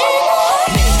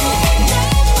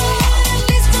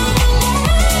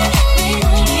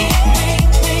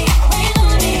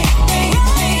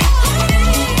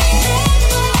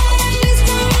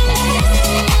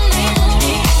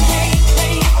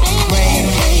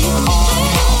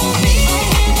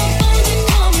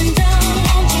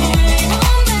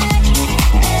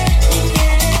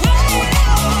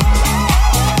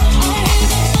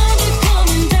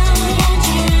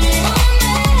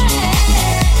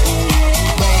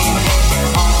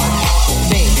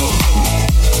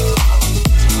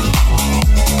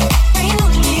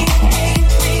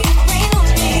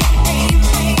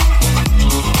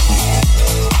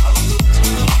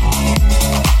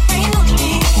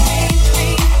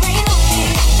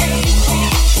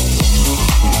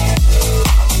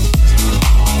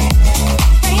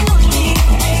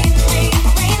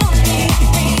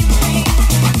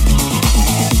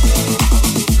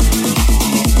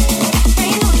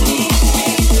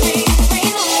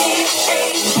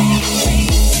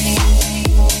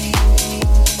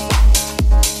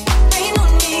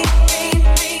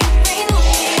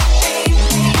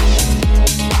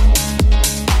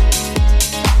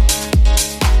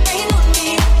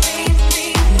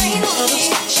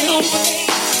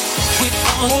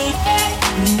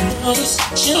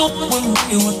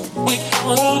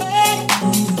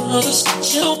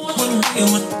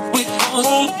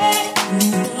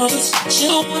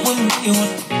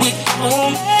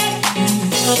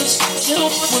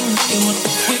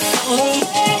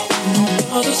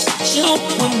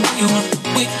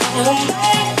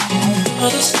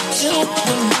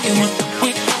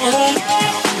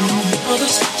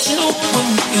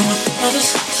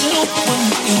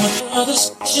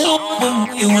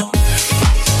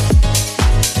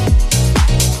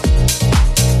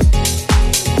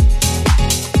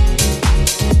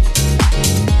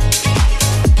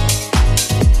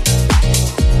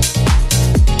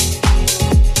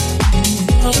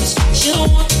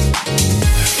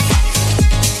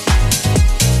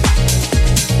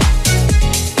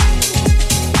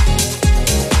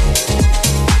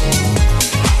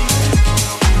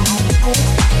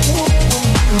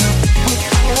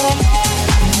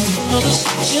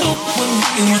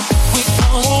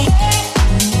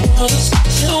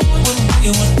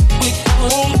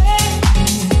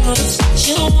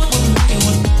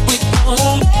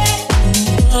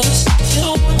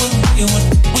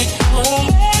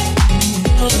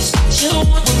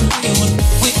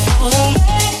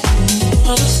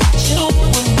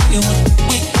 you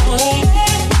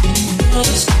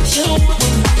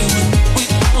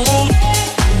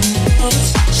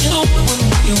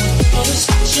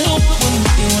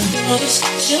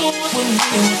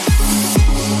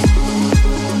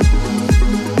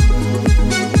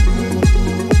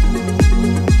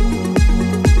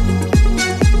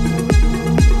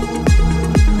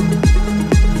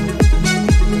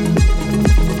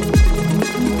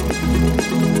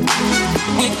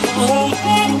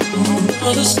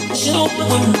Others chill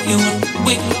when you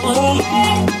wake home.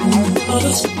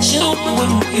 Others chill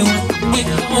when you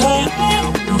wake home.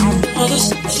 Others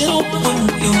chill when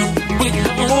you wake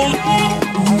home.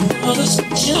 Others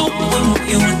chill when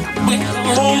you wake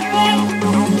home.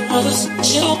 Others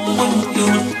chill when you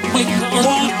wake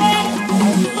home.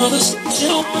 Others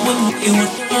chill when you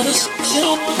others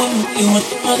chill when you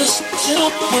others chill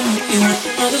when you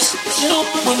others chill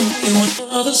when you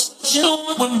others chill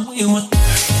when you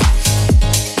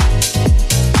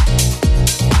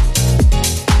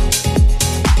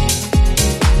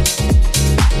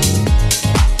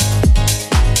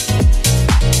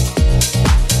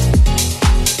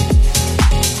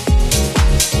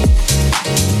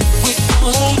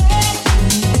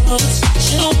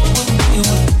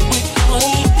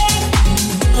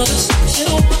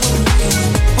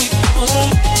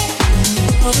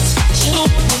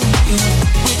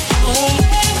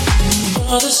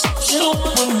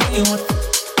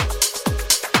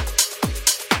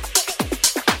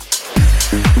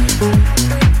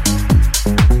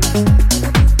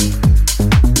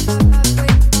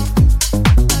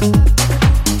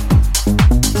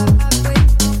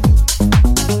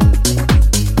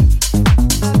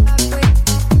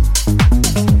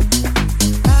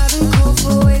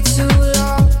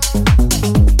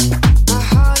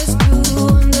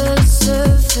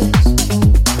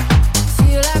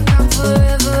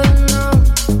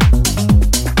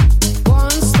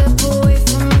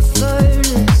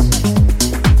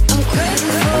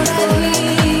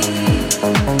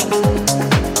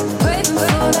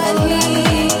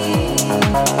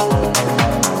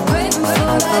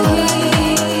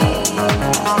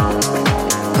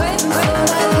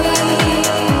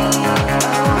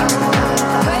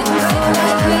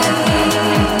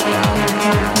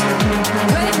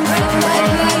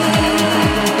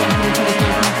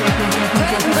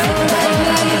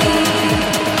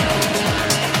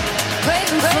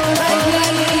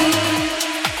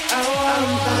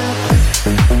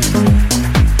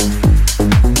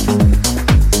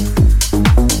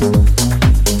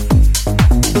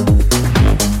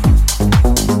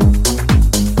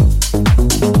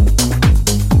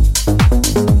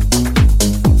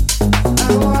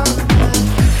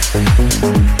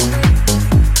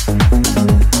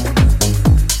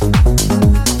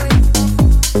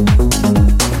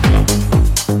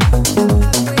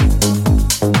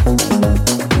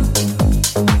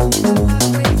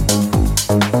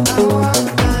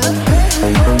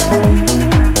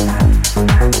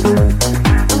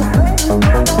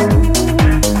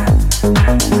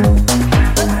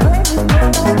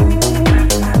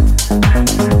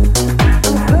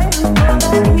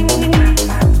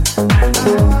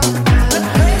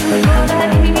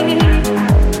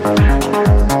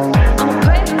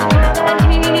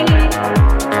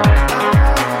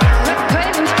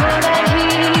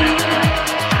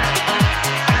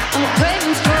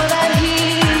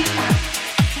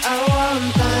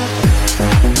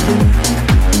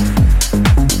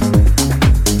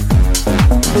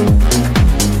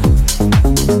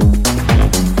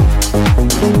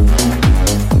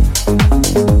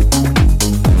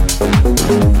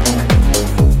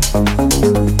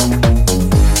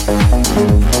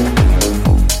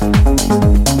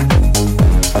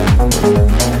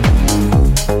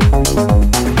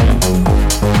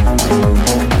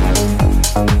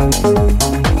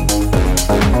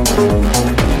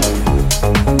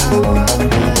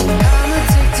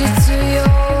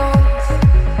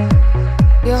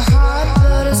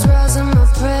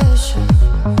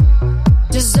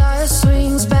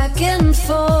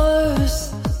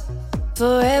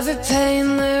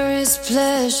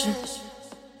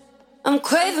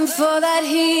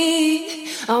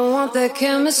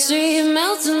chemistry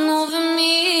melting over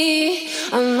me.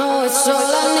 I know it's all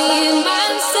I need.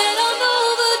 Mindset on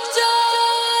overdrive,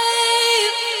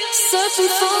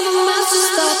 searching for the matches.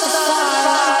 Start the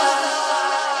fire.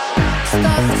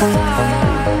 Start the fire.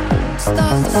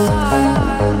 Start the fire.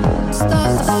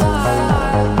 Start the fire.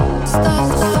 Start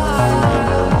the fire.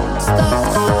 Start the fire. Start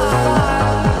the fire.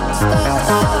 Start the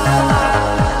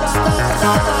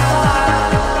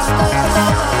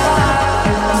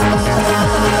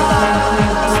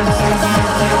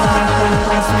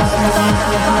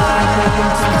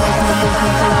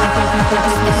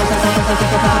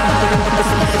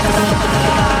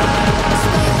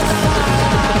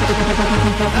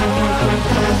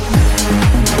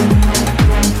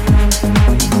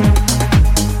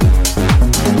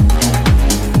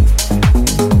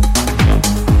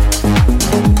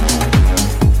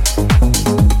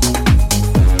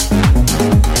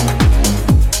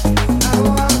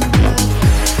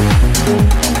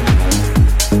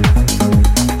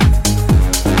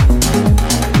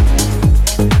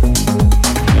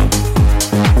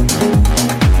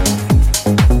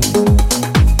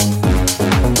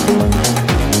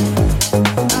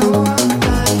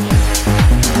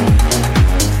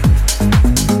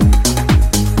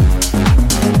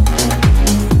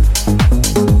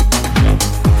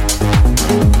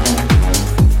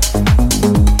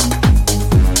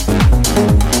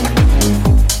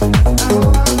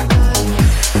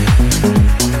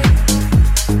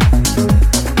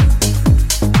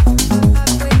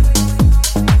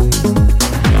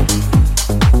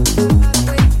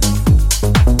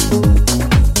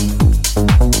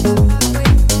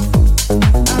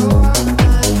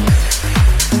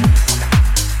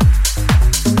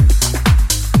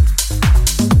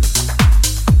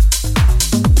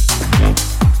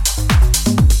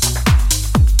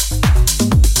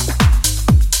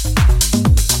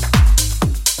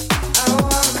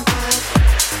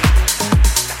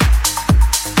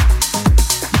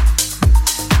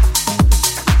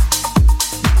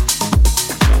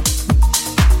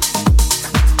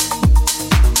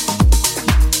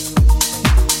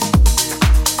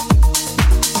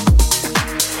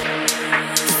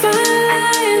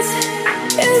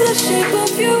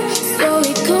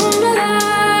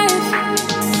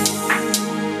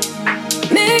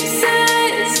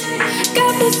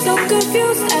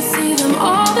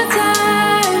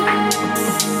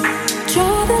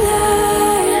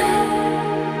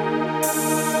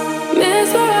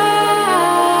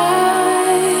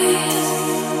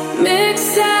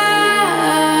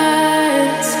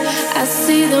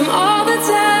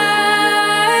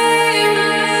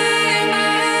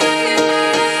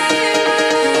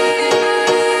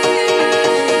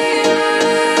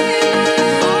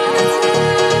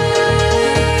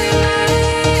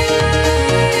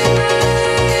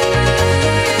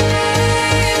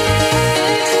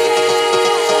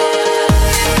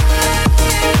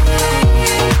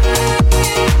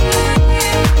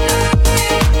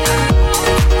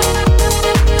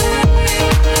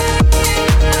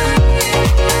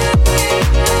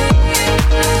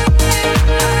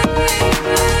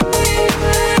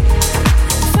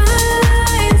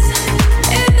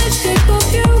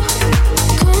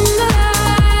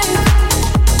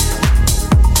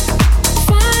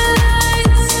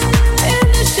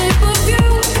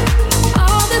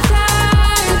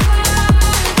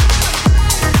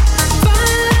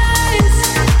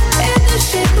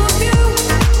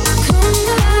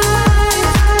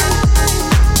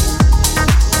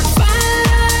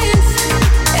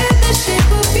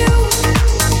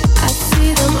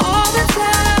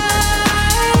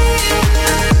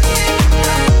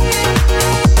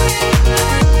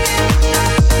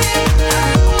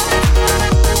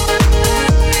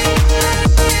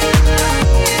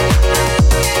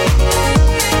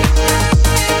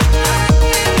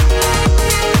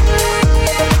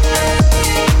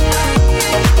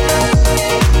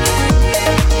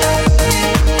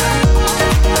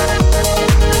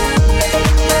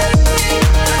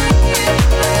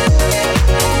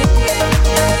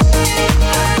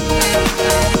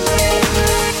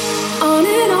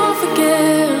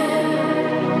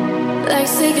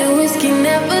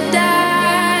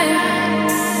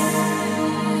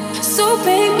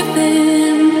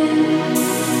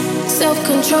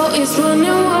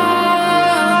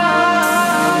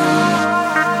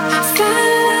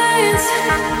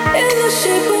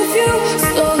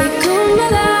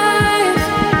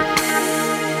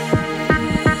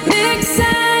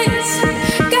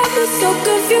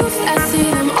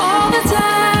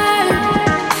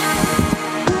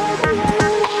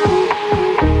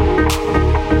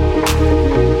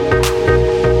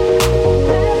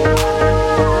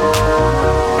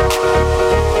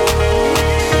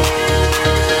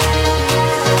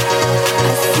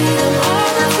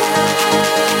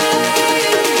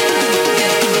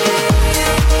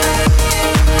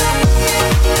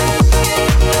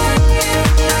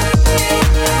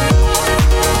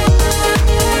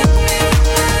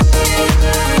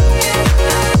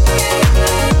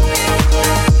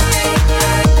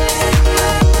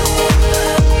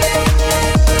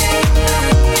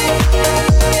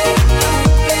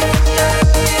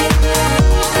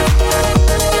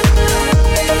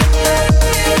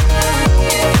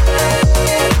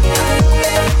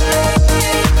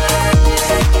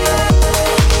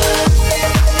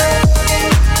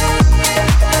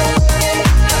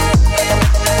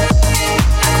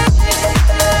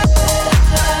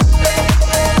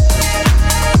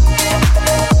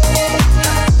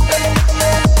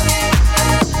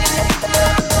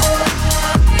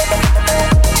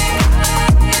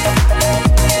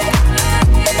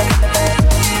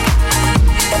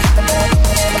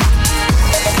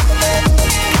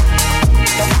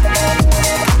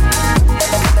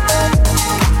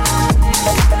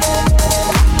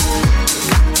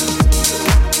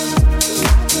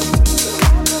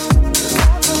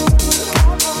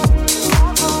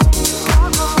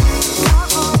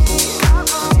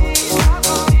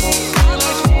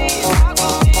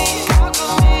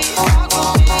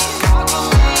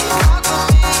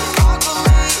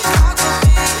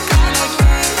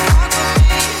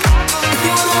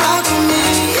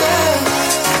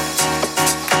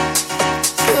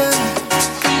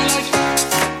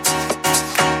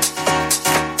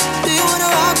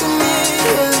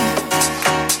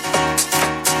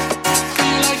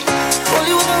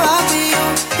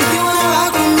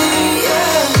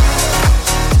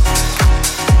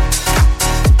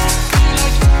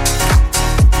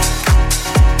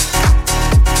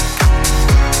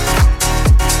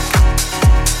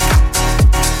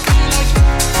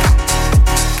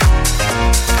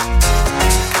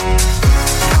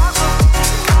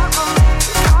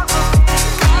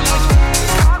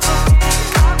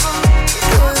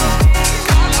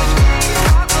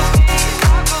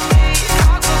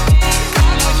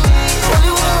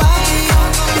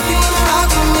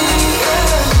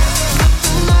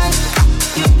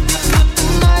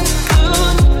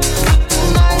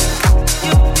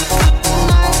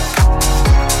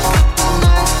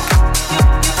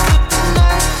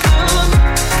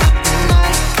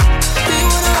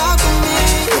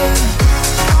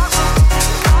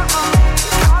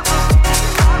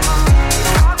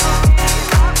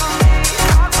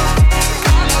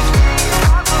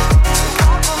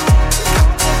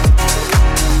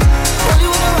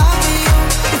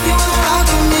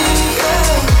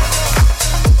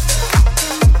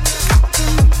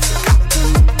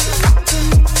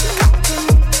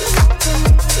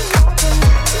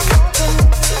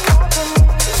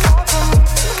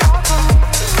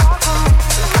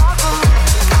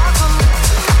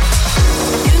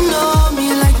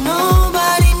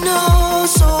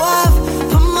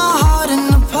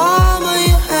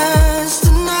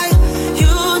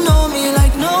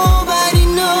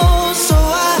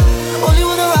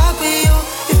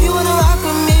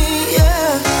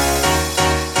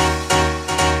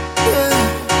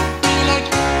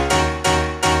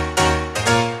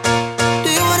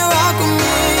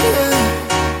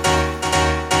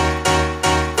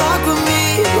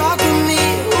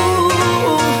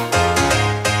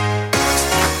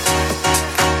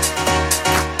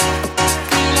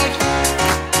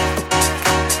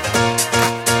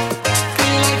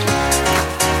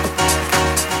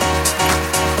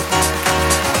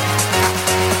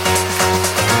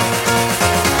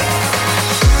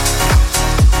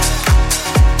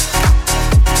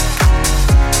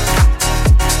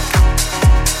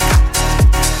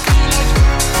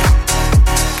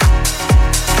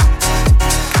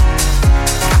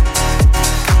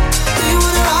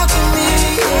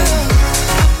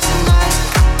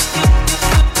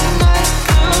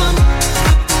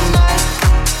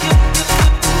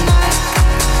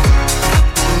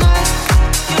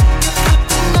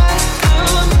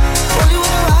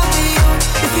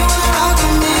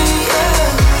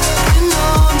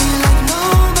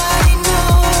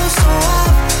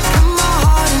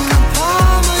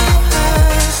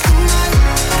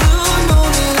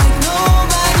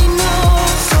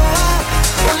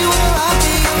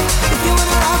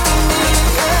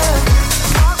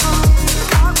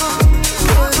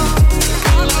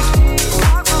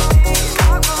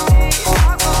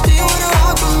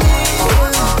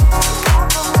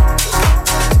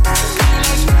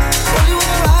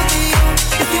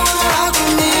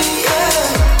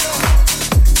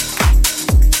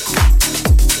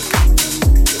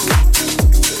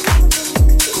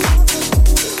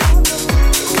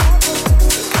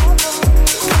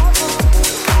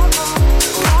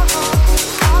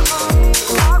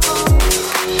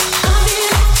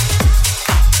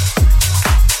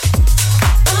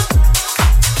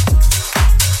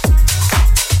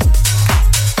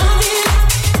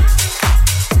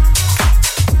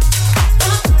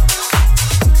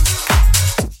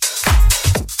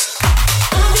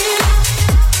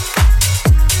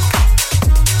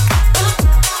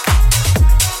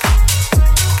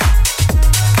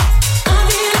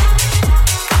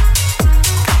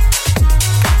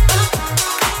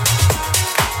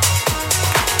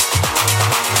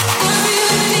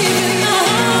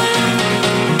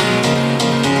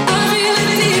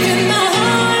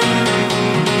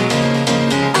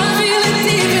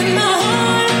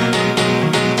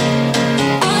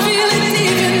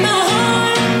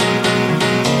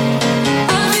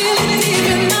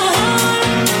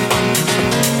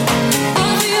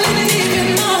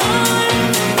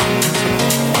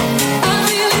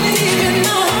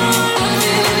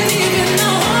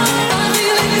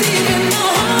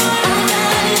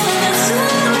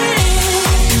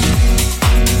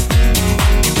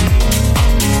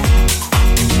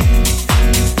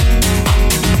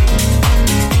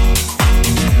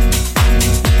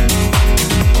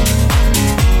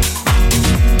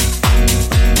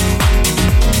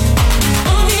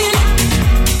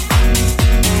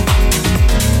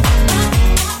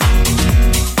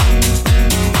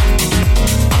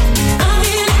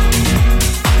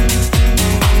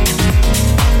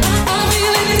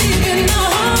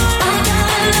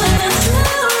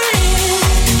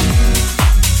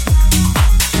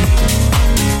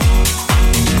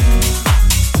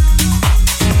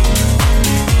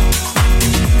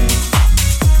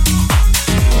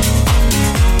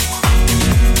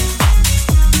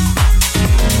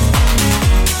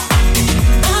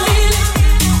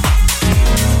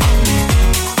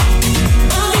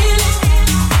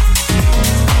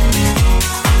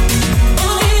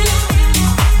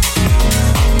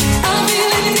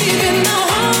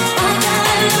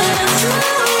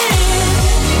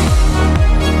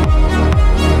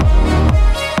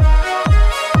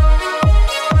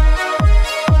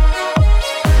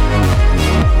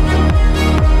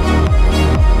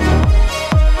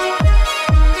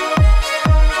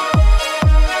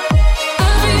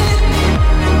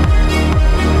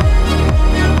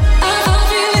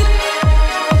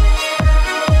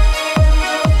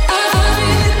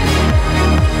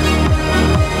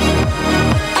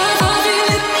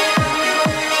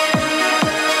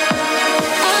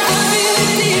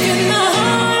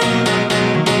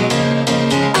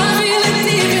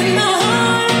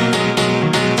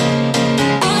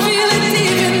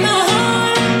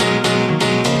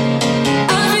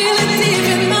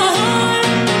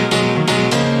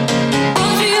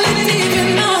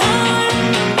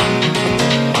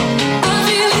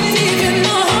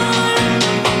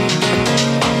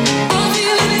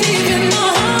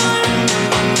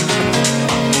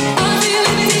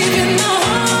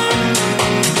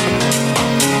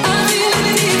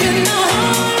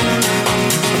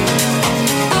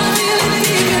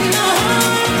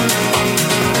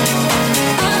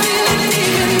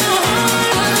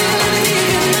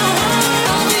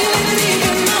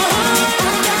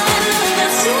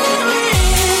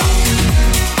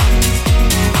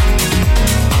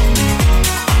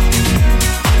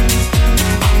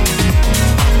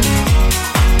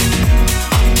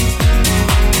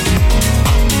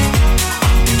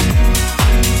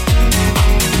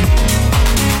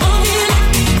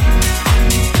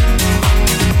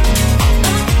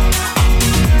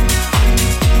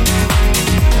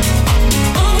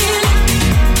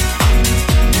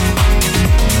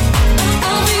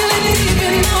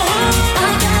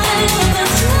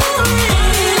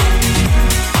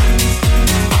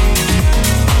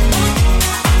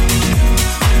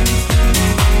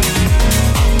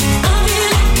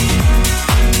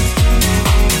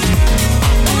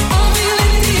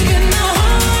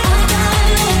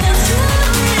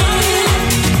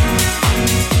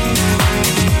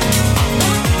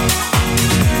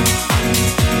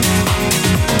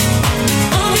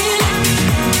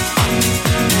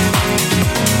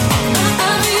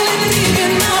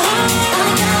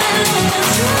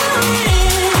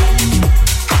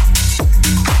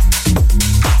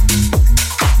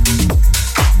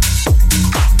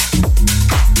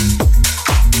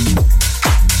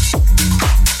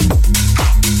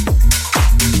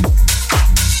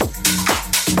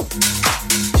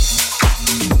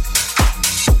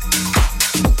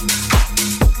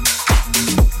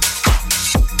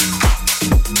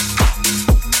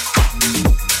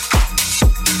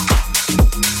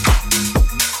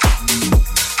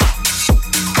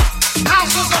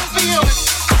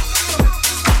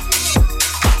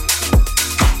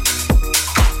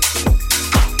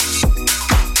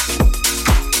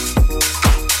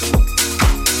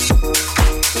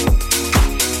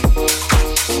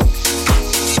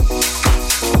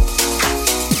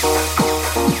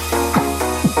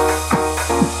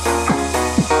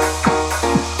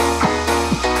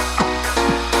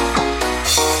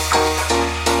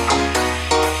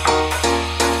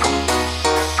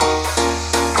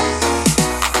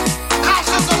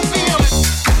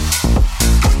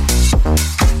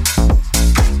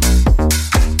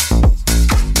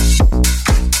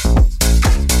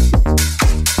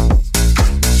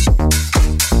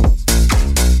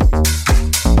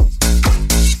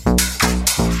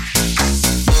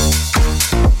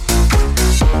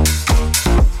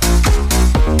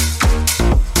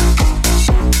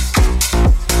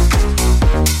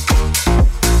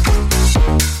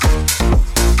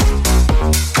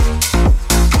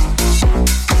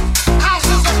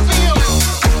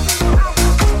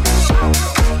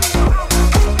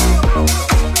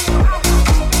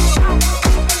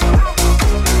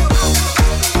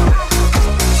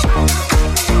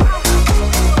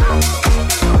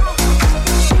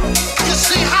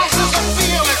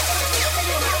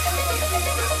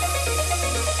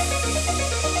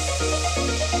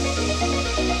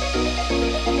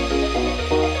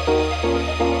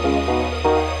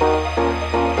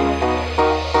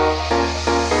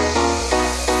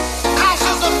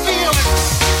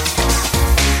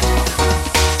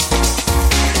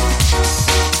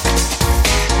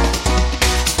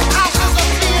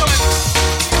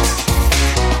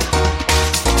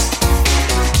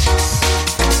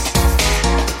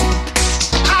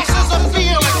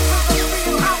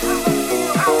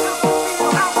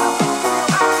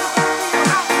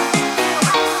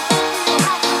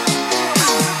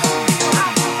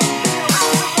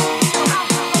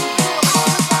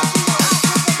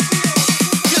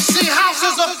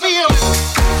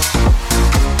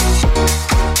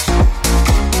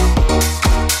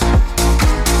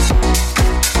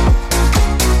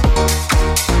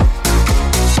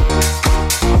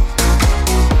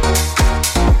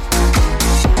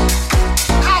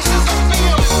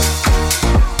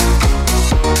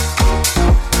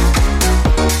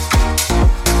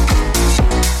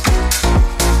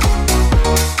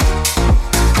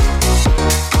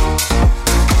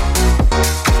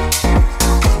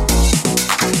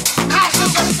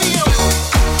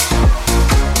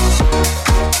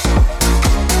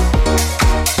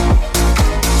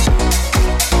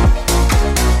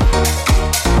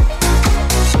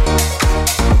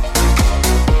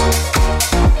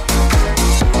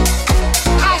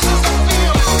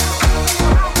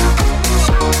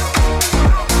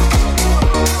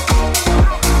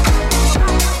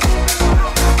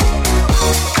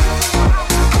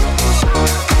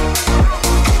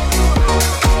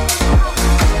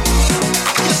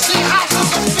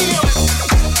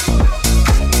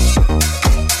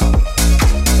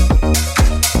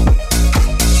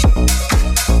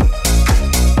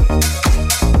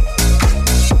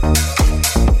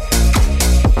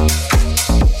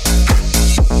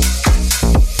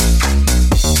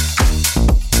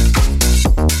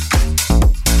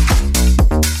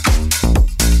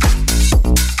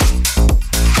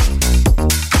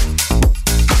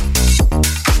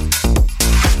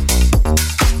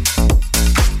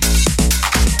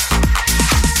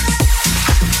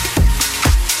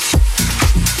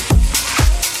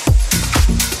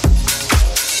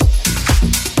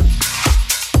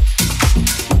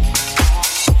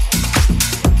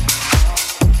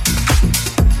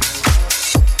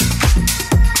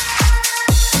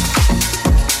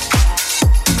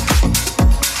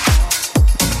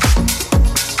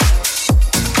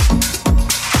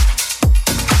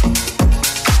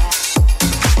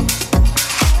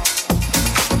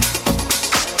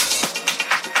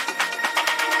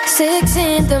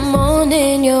in the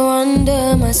morning, you're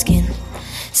under my skin.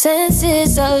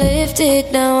 Senses are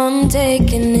lifted, now I'm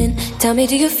taking in. Tell me,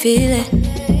 do you feel it?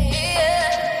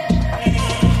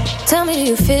 Tell me, do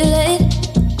you feel it?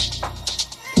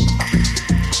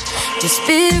 Your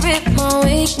spirit, my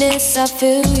weakness, I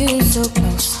feel you so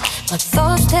close. My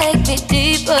thoughts take me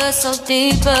deeper, so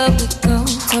deeper we go.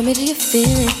 Tell me, do you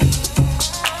feel it?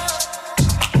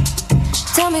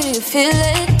 Tell me, do you feel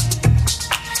it?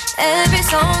 Every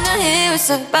song I hear is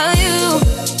about you.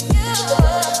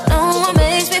 No one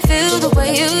makes me feel the way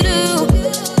you do.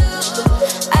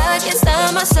 I can't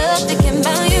stop myself thinking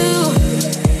about you.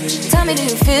 Tell me, do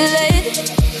you feel it?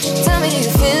 Tell me, do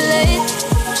you feel it?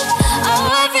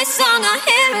 Oh, every song I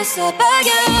hear is about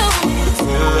you.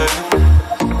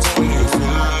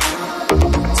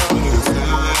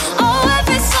 Oh,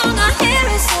 every song I hear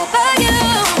is about you.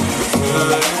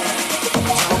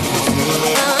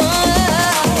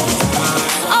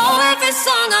 Oh, every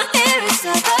song I hear is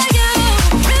about you.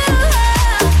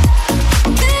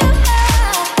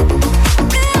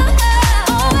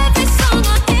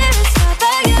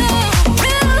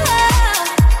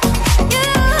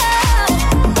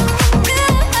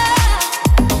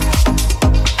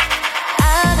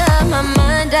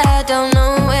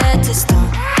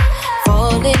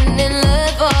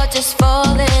 Just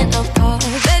falling apart.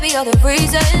 Baby, you're the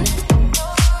reason.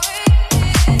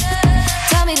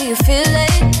 Tell me, do you feel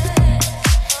it?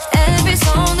 Every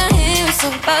song I hear is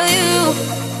about you.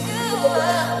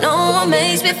 No one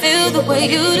makes me feel the way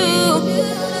you do.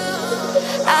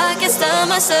 I can't stop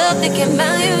myself thinking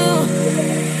about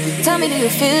you. Tell me, do you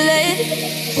feel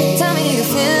it? Tell me, do you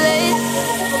feel it?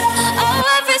 Oh,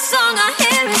 every song I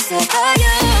hear is about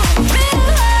you.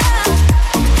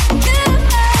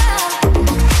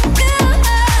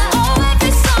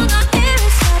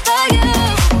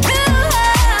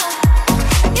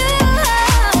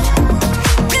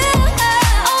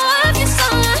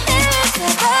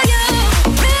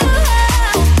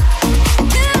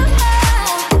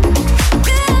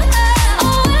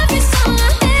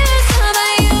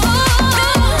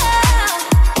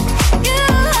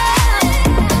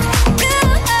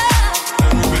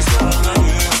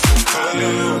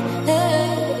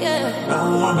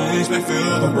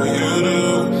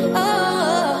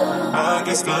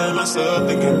 Myself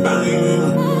thinking about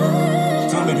you.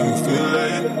 Tell me, do you feel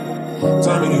it?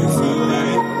 Tell me, do you feel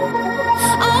it?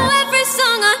 Oh, every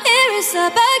song I hear is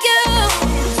about you.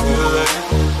 Feel it?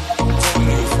 Tell me,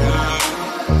 do you feel it?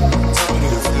 Tell me, do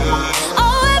you feel it?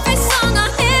 Oh, every song I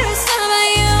hear is about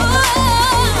you.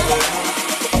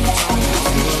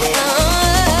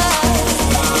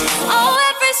 Oh,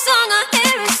 every song I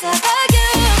hear is about you.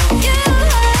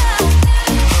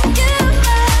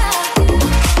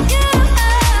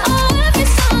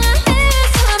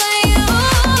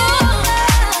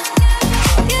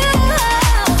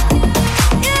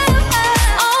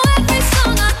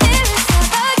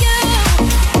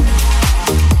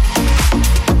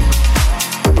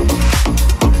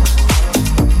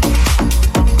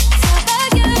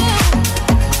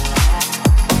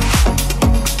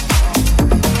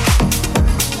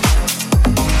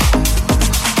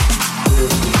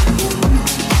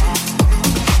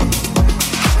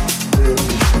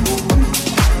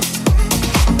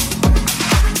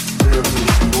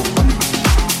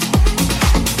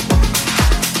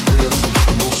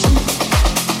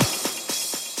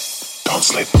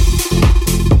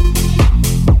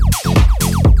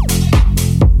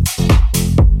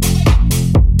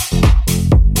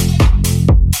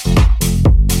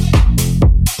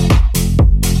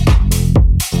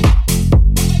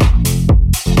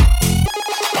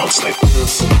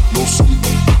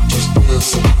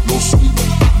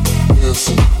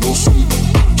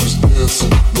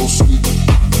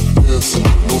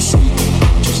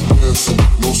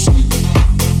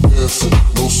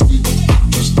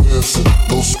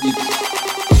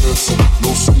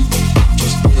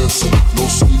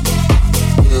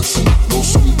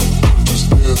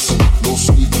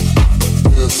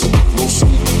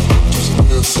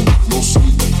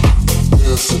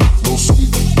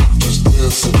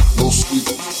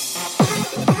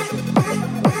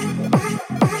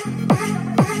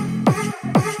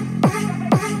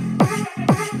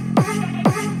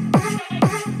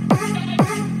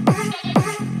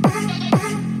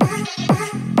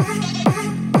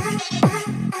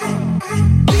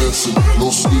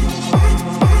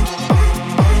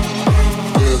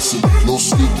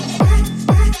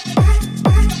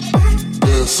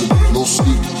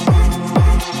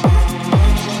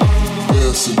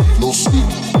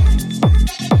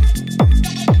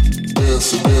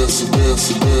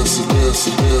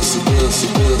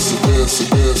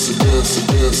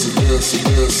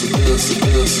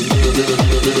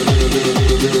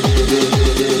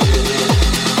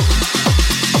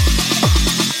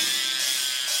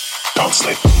 Don't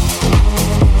sleep.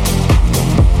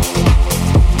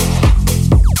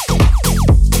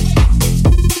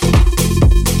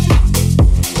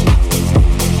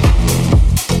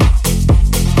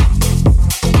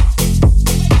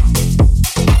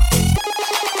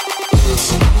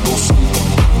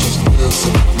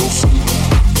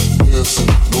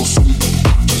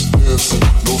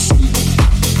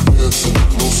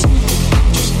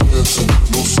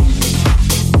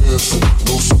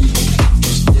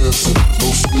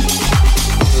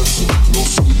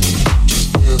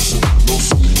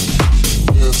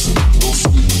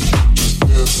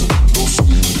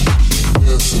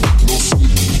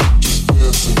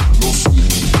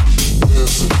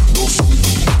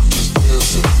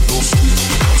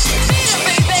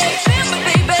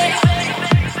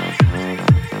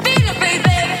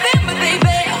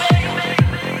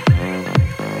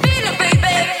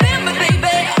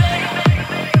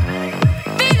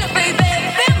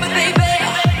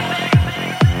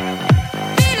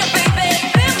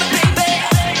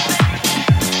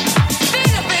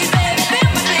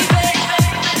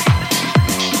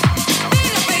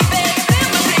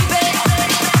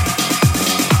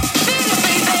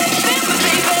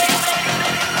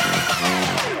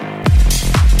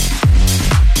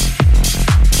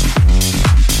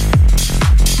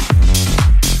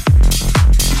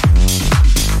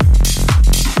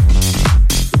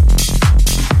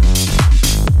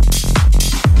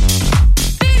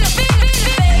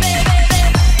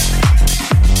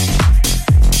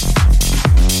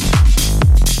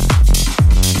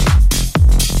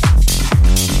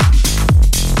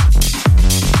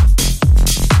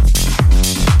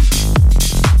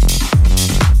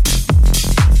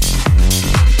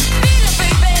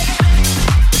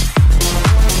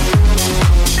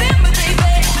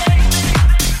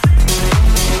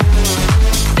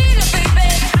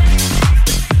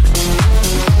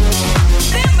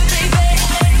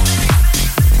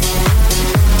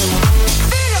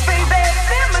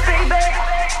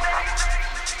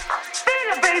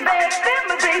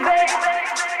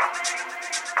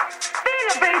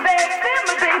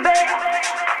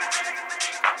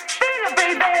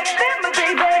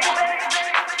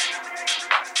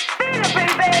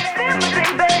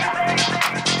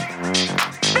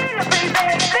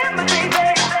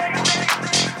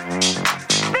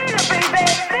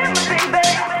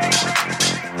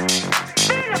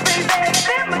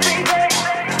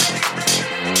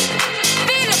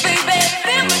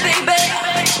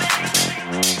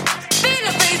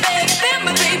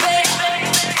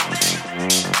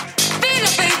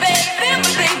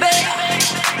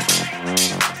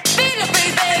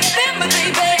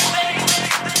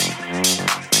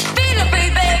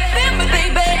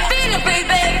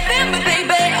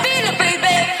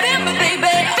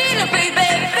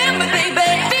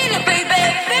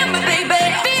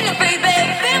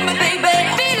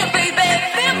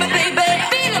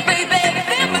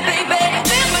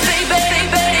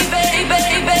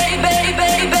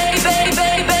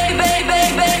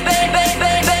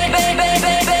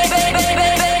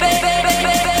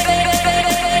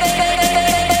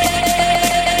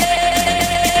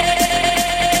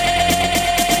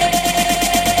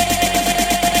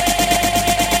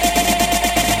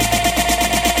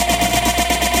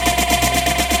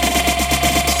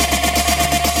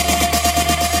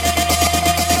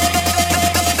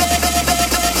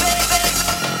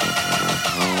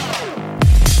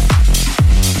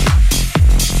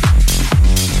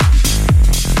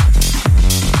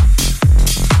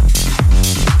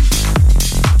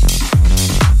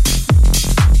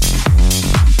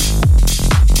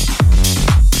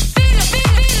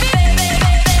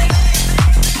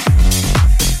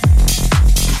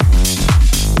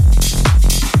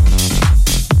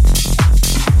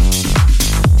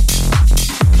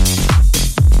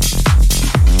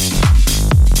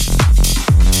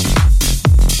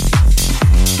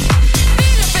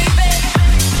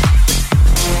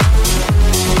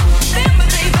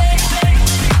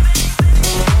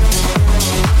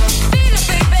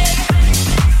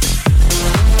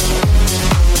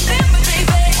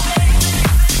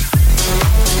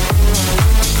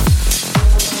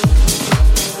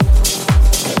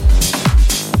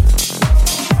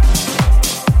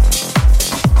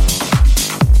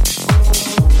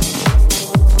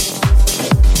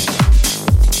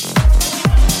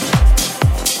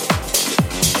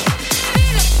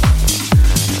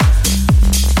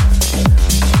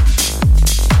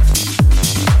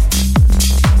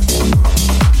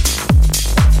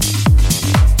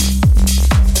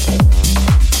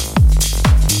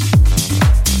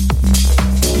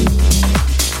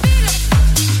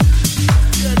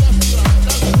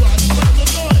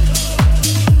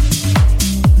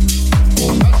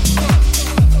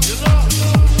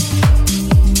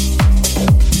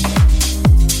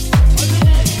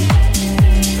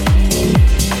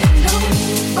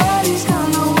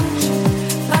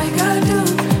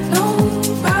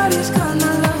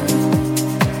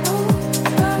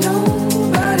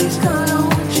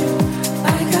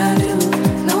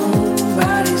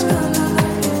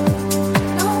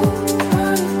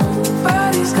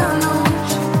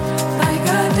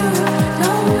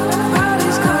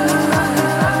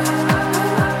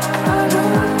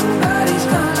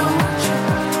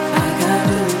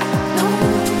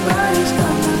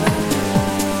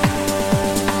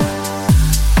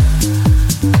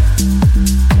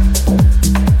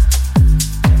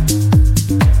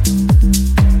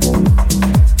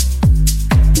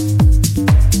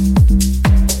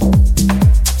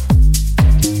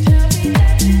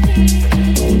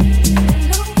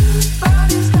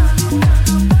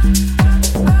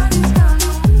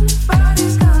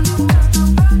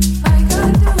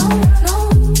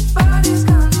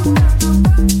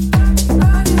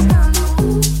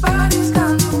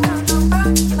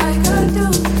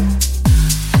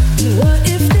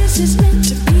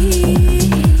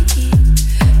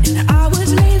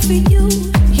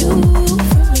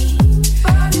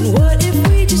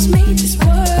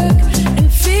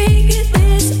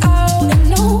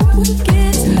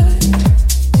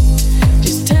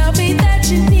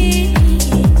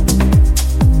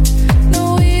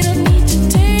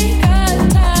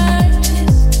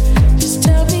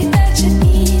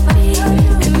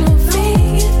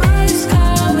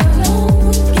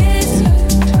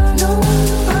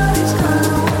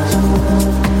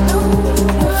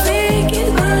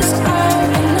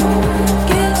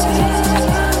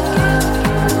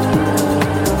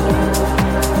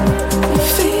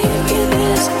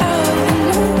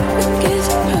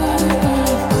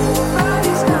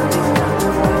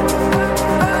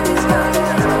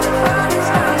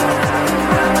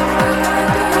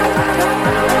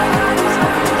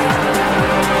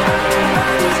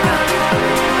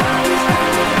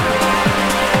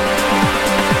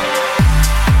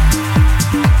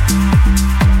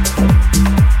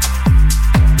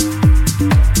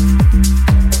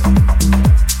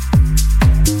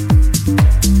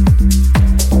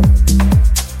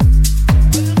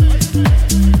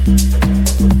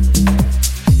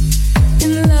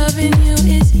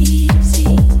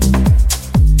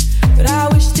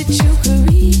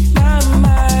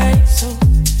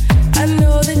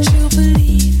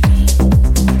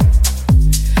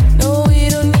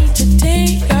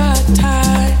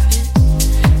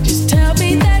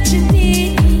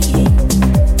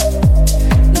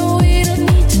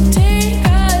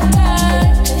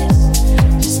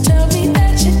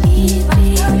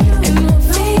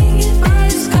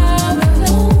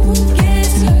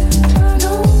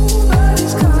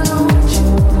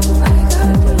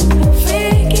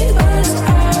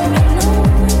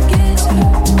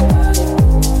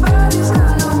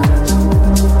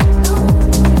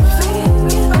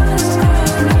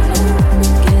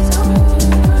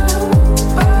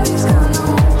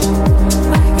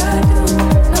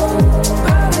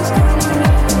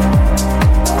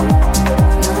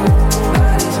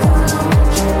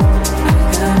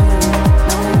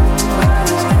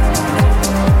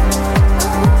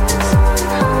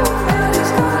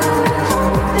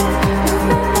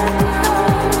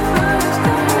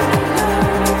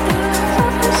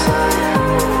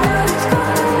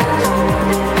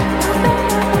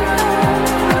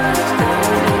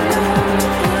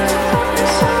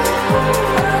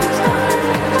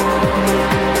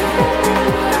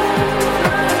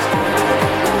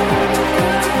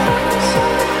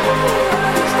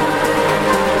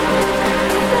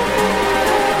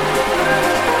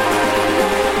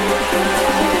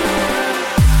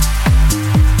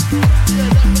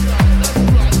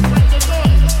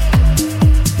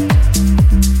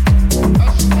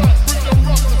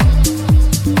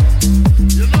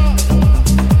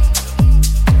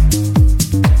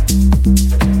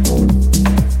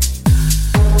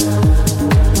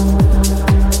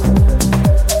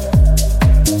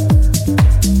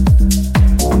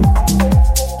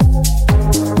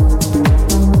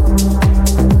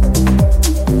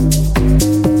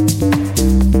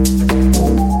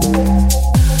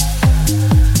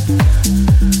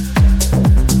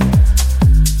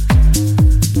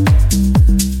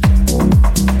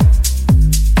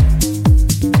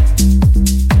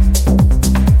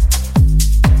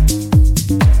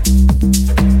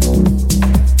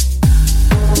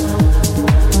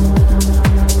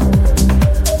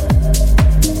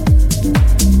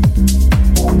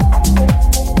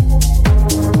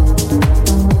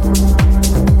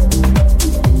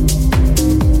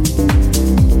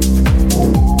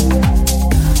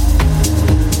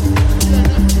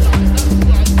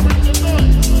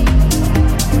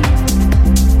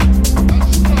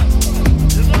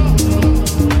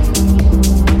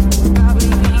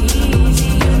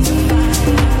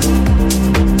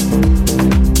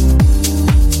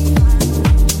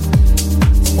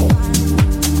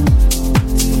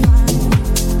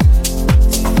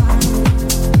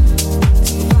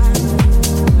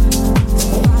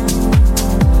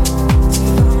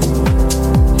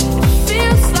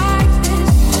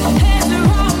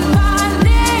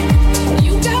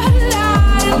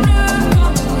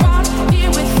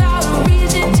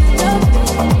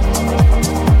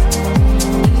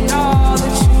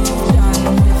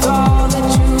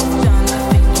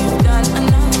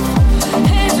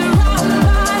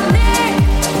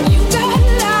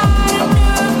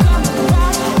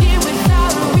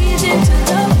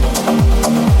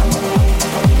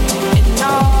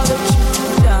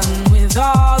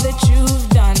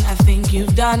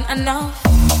 enough.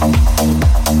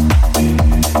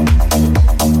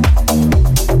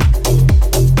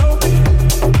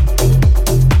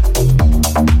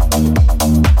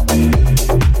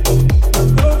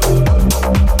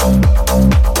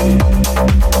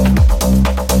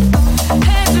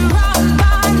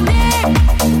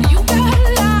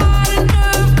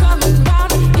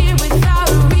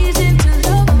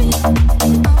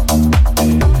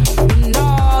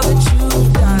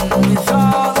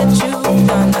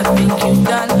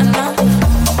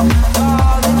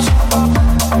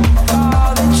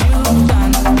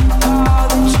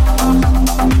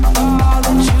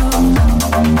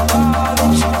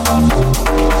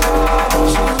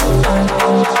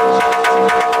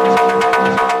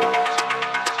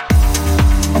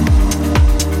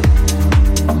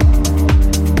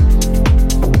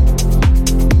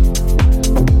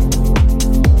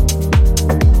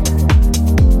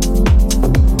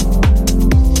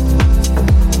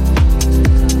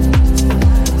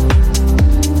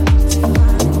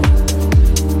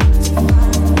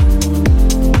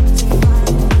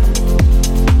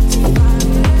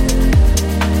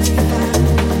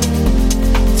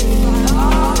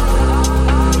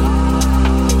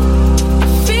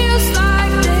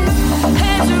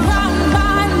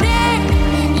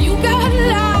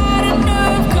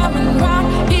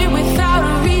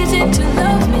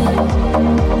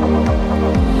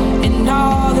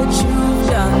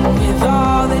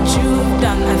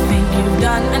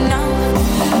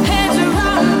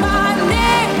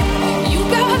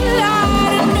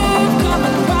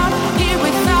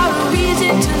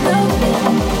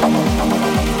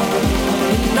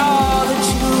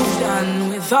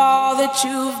 All that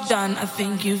you've done, I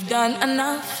think you've done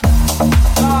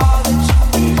enough.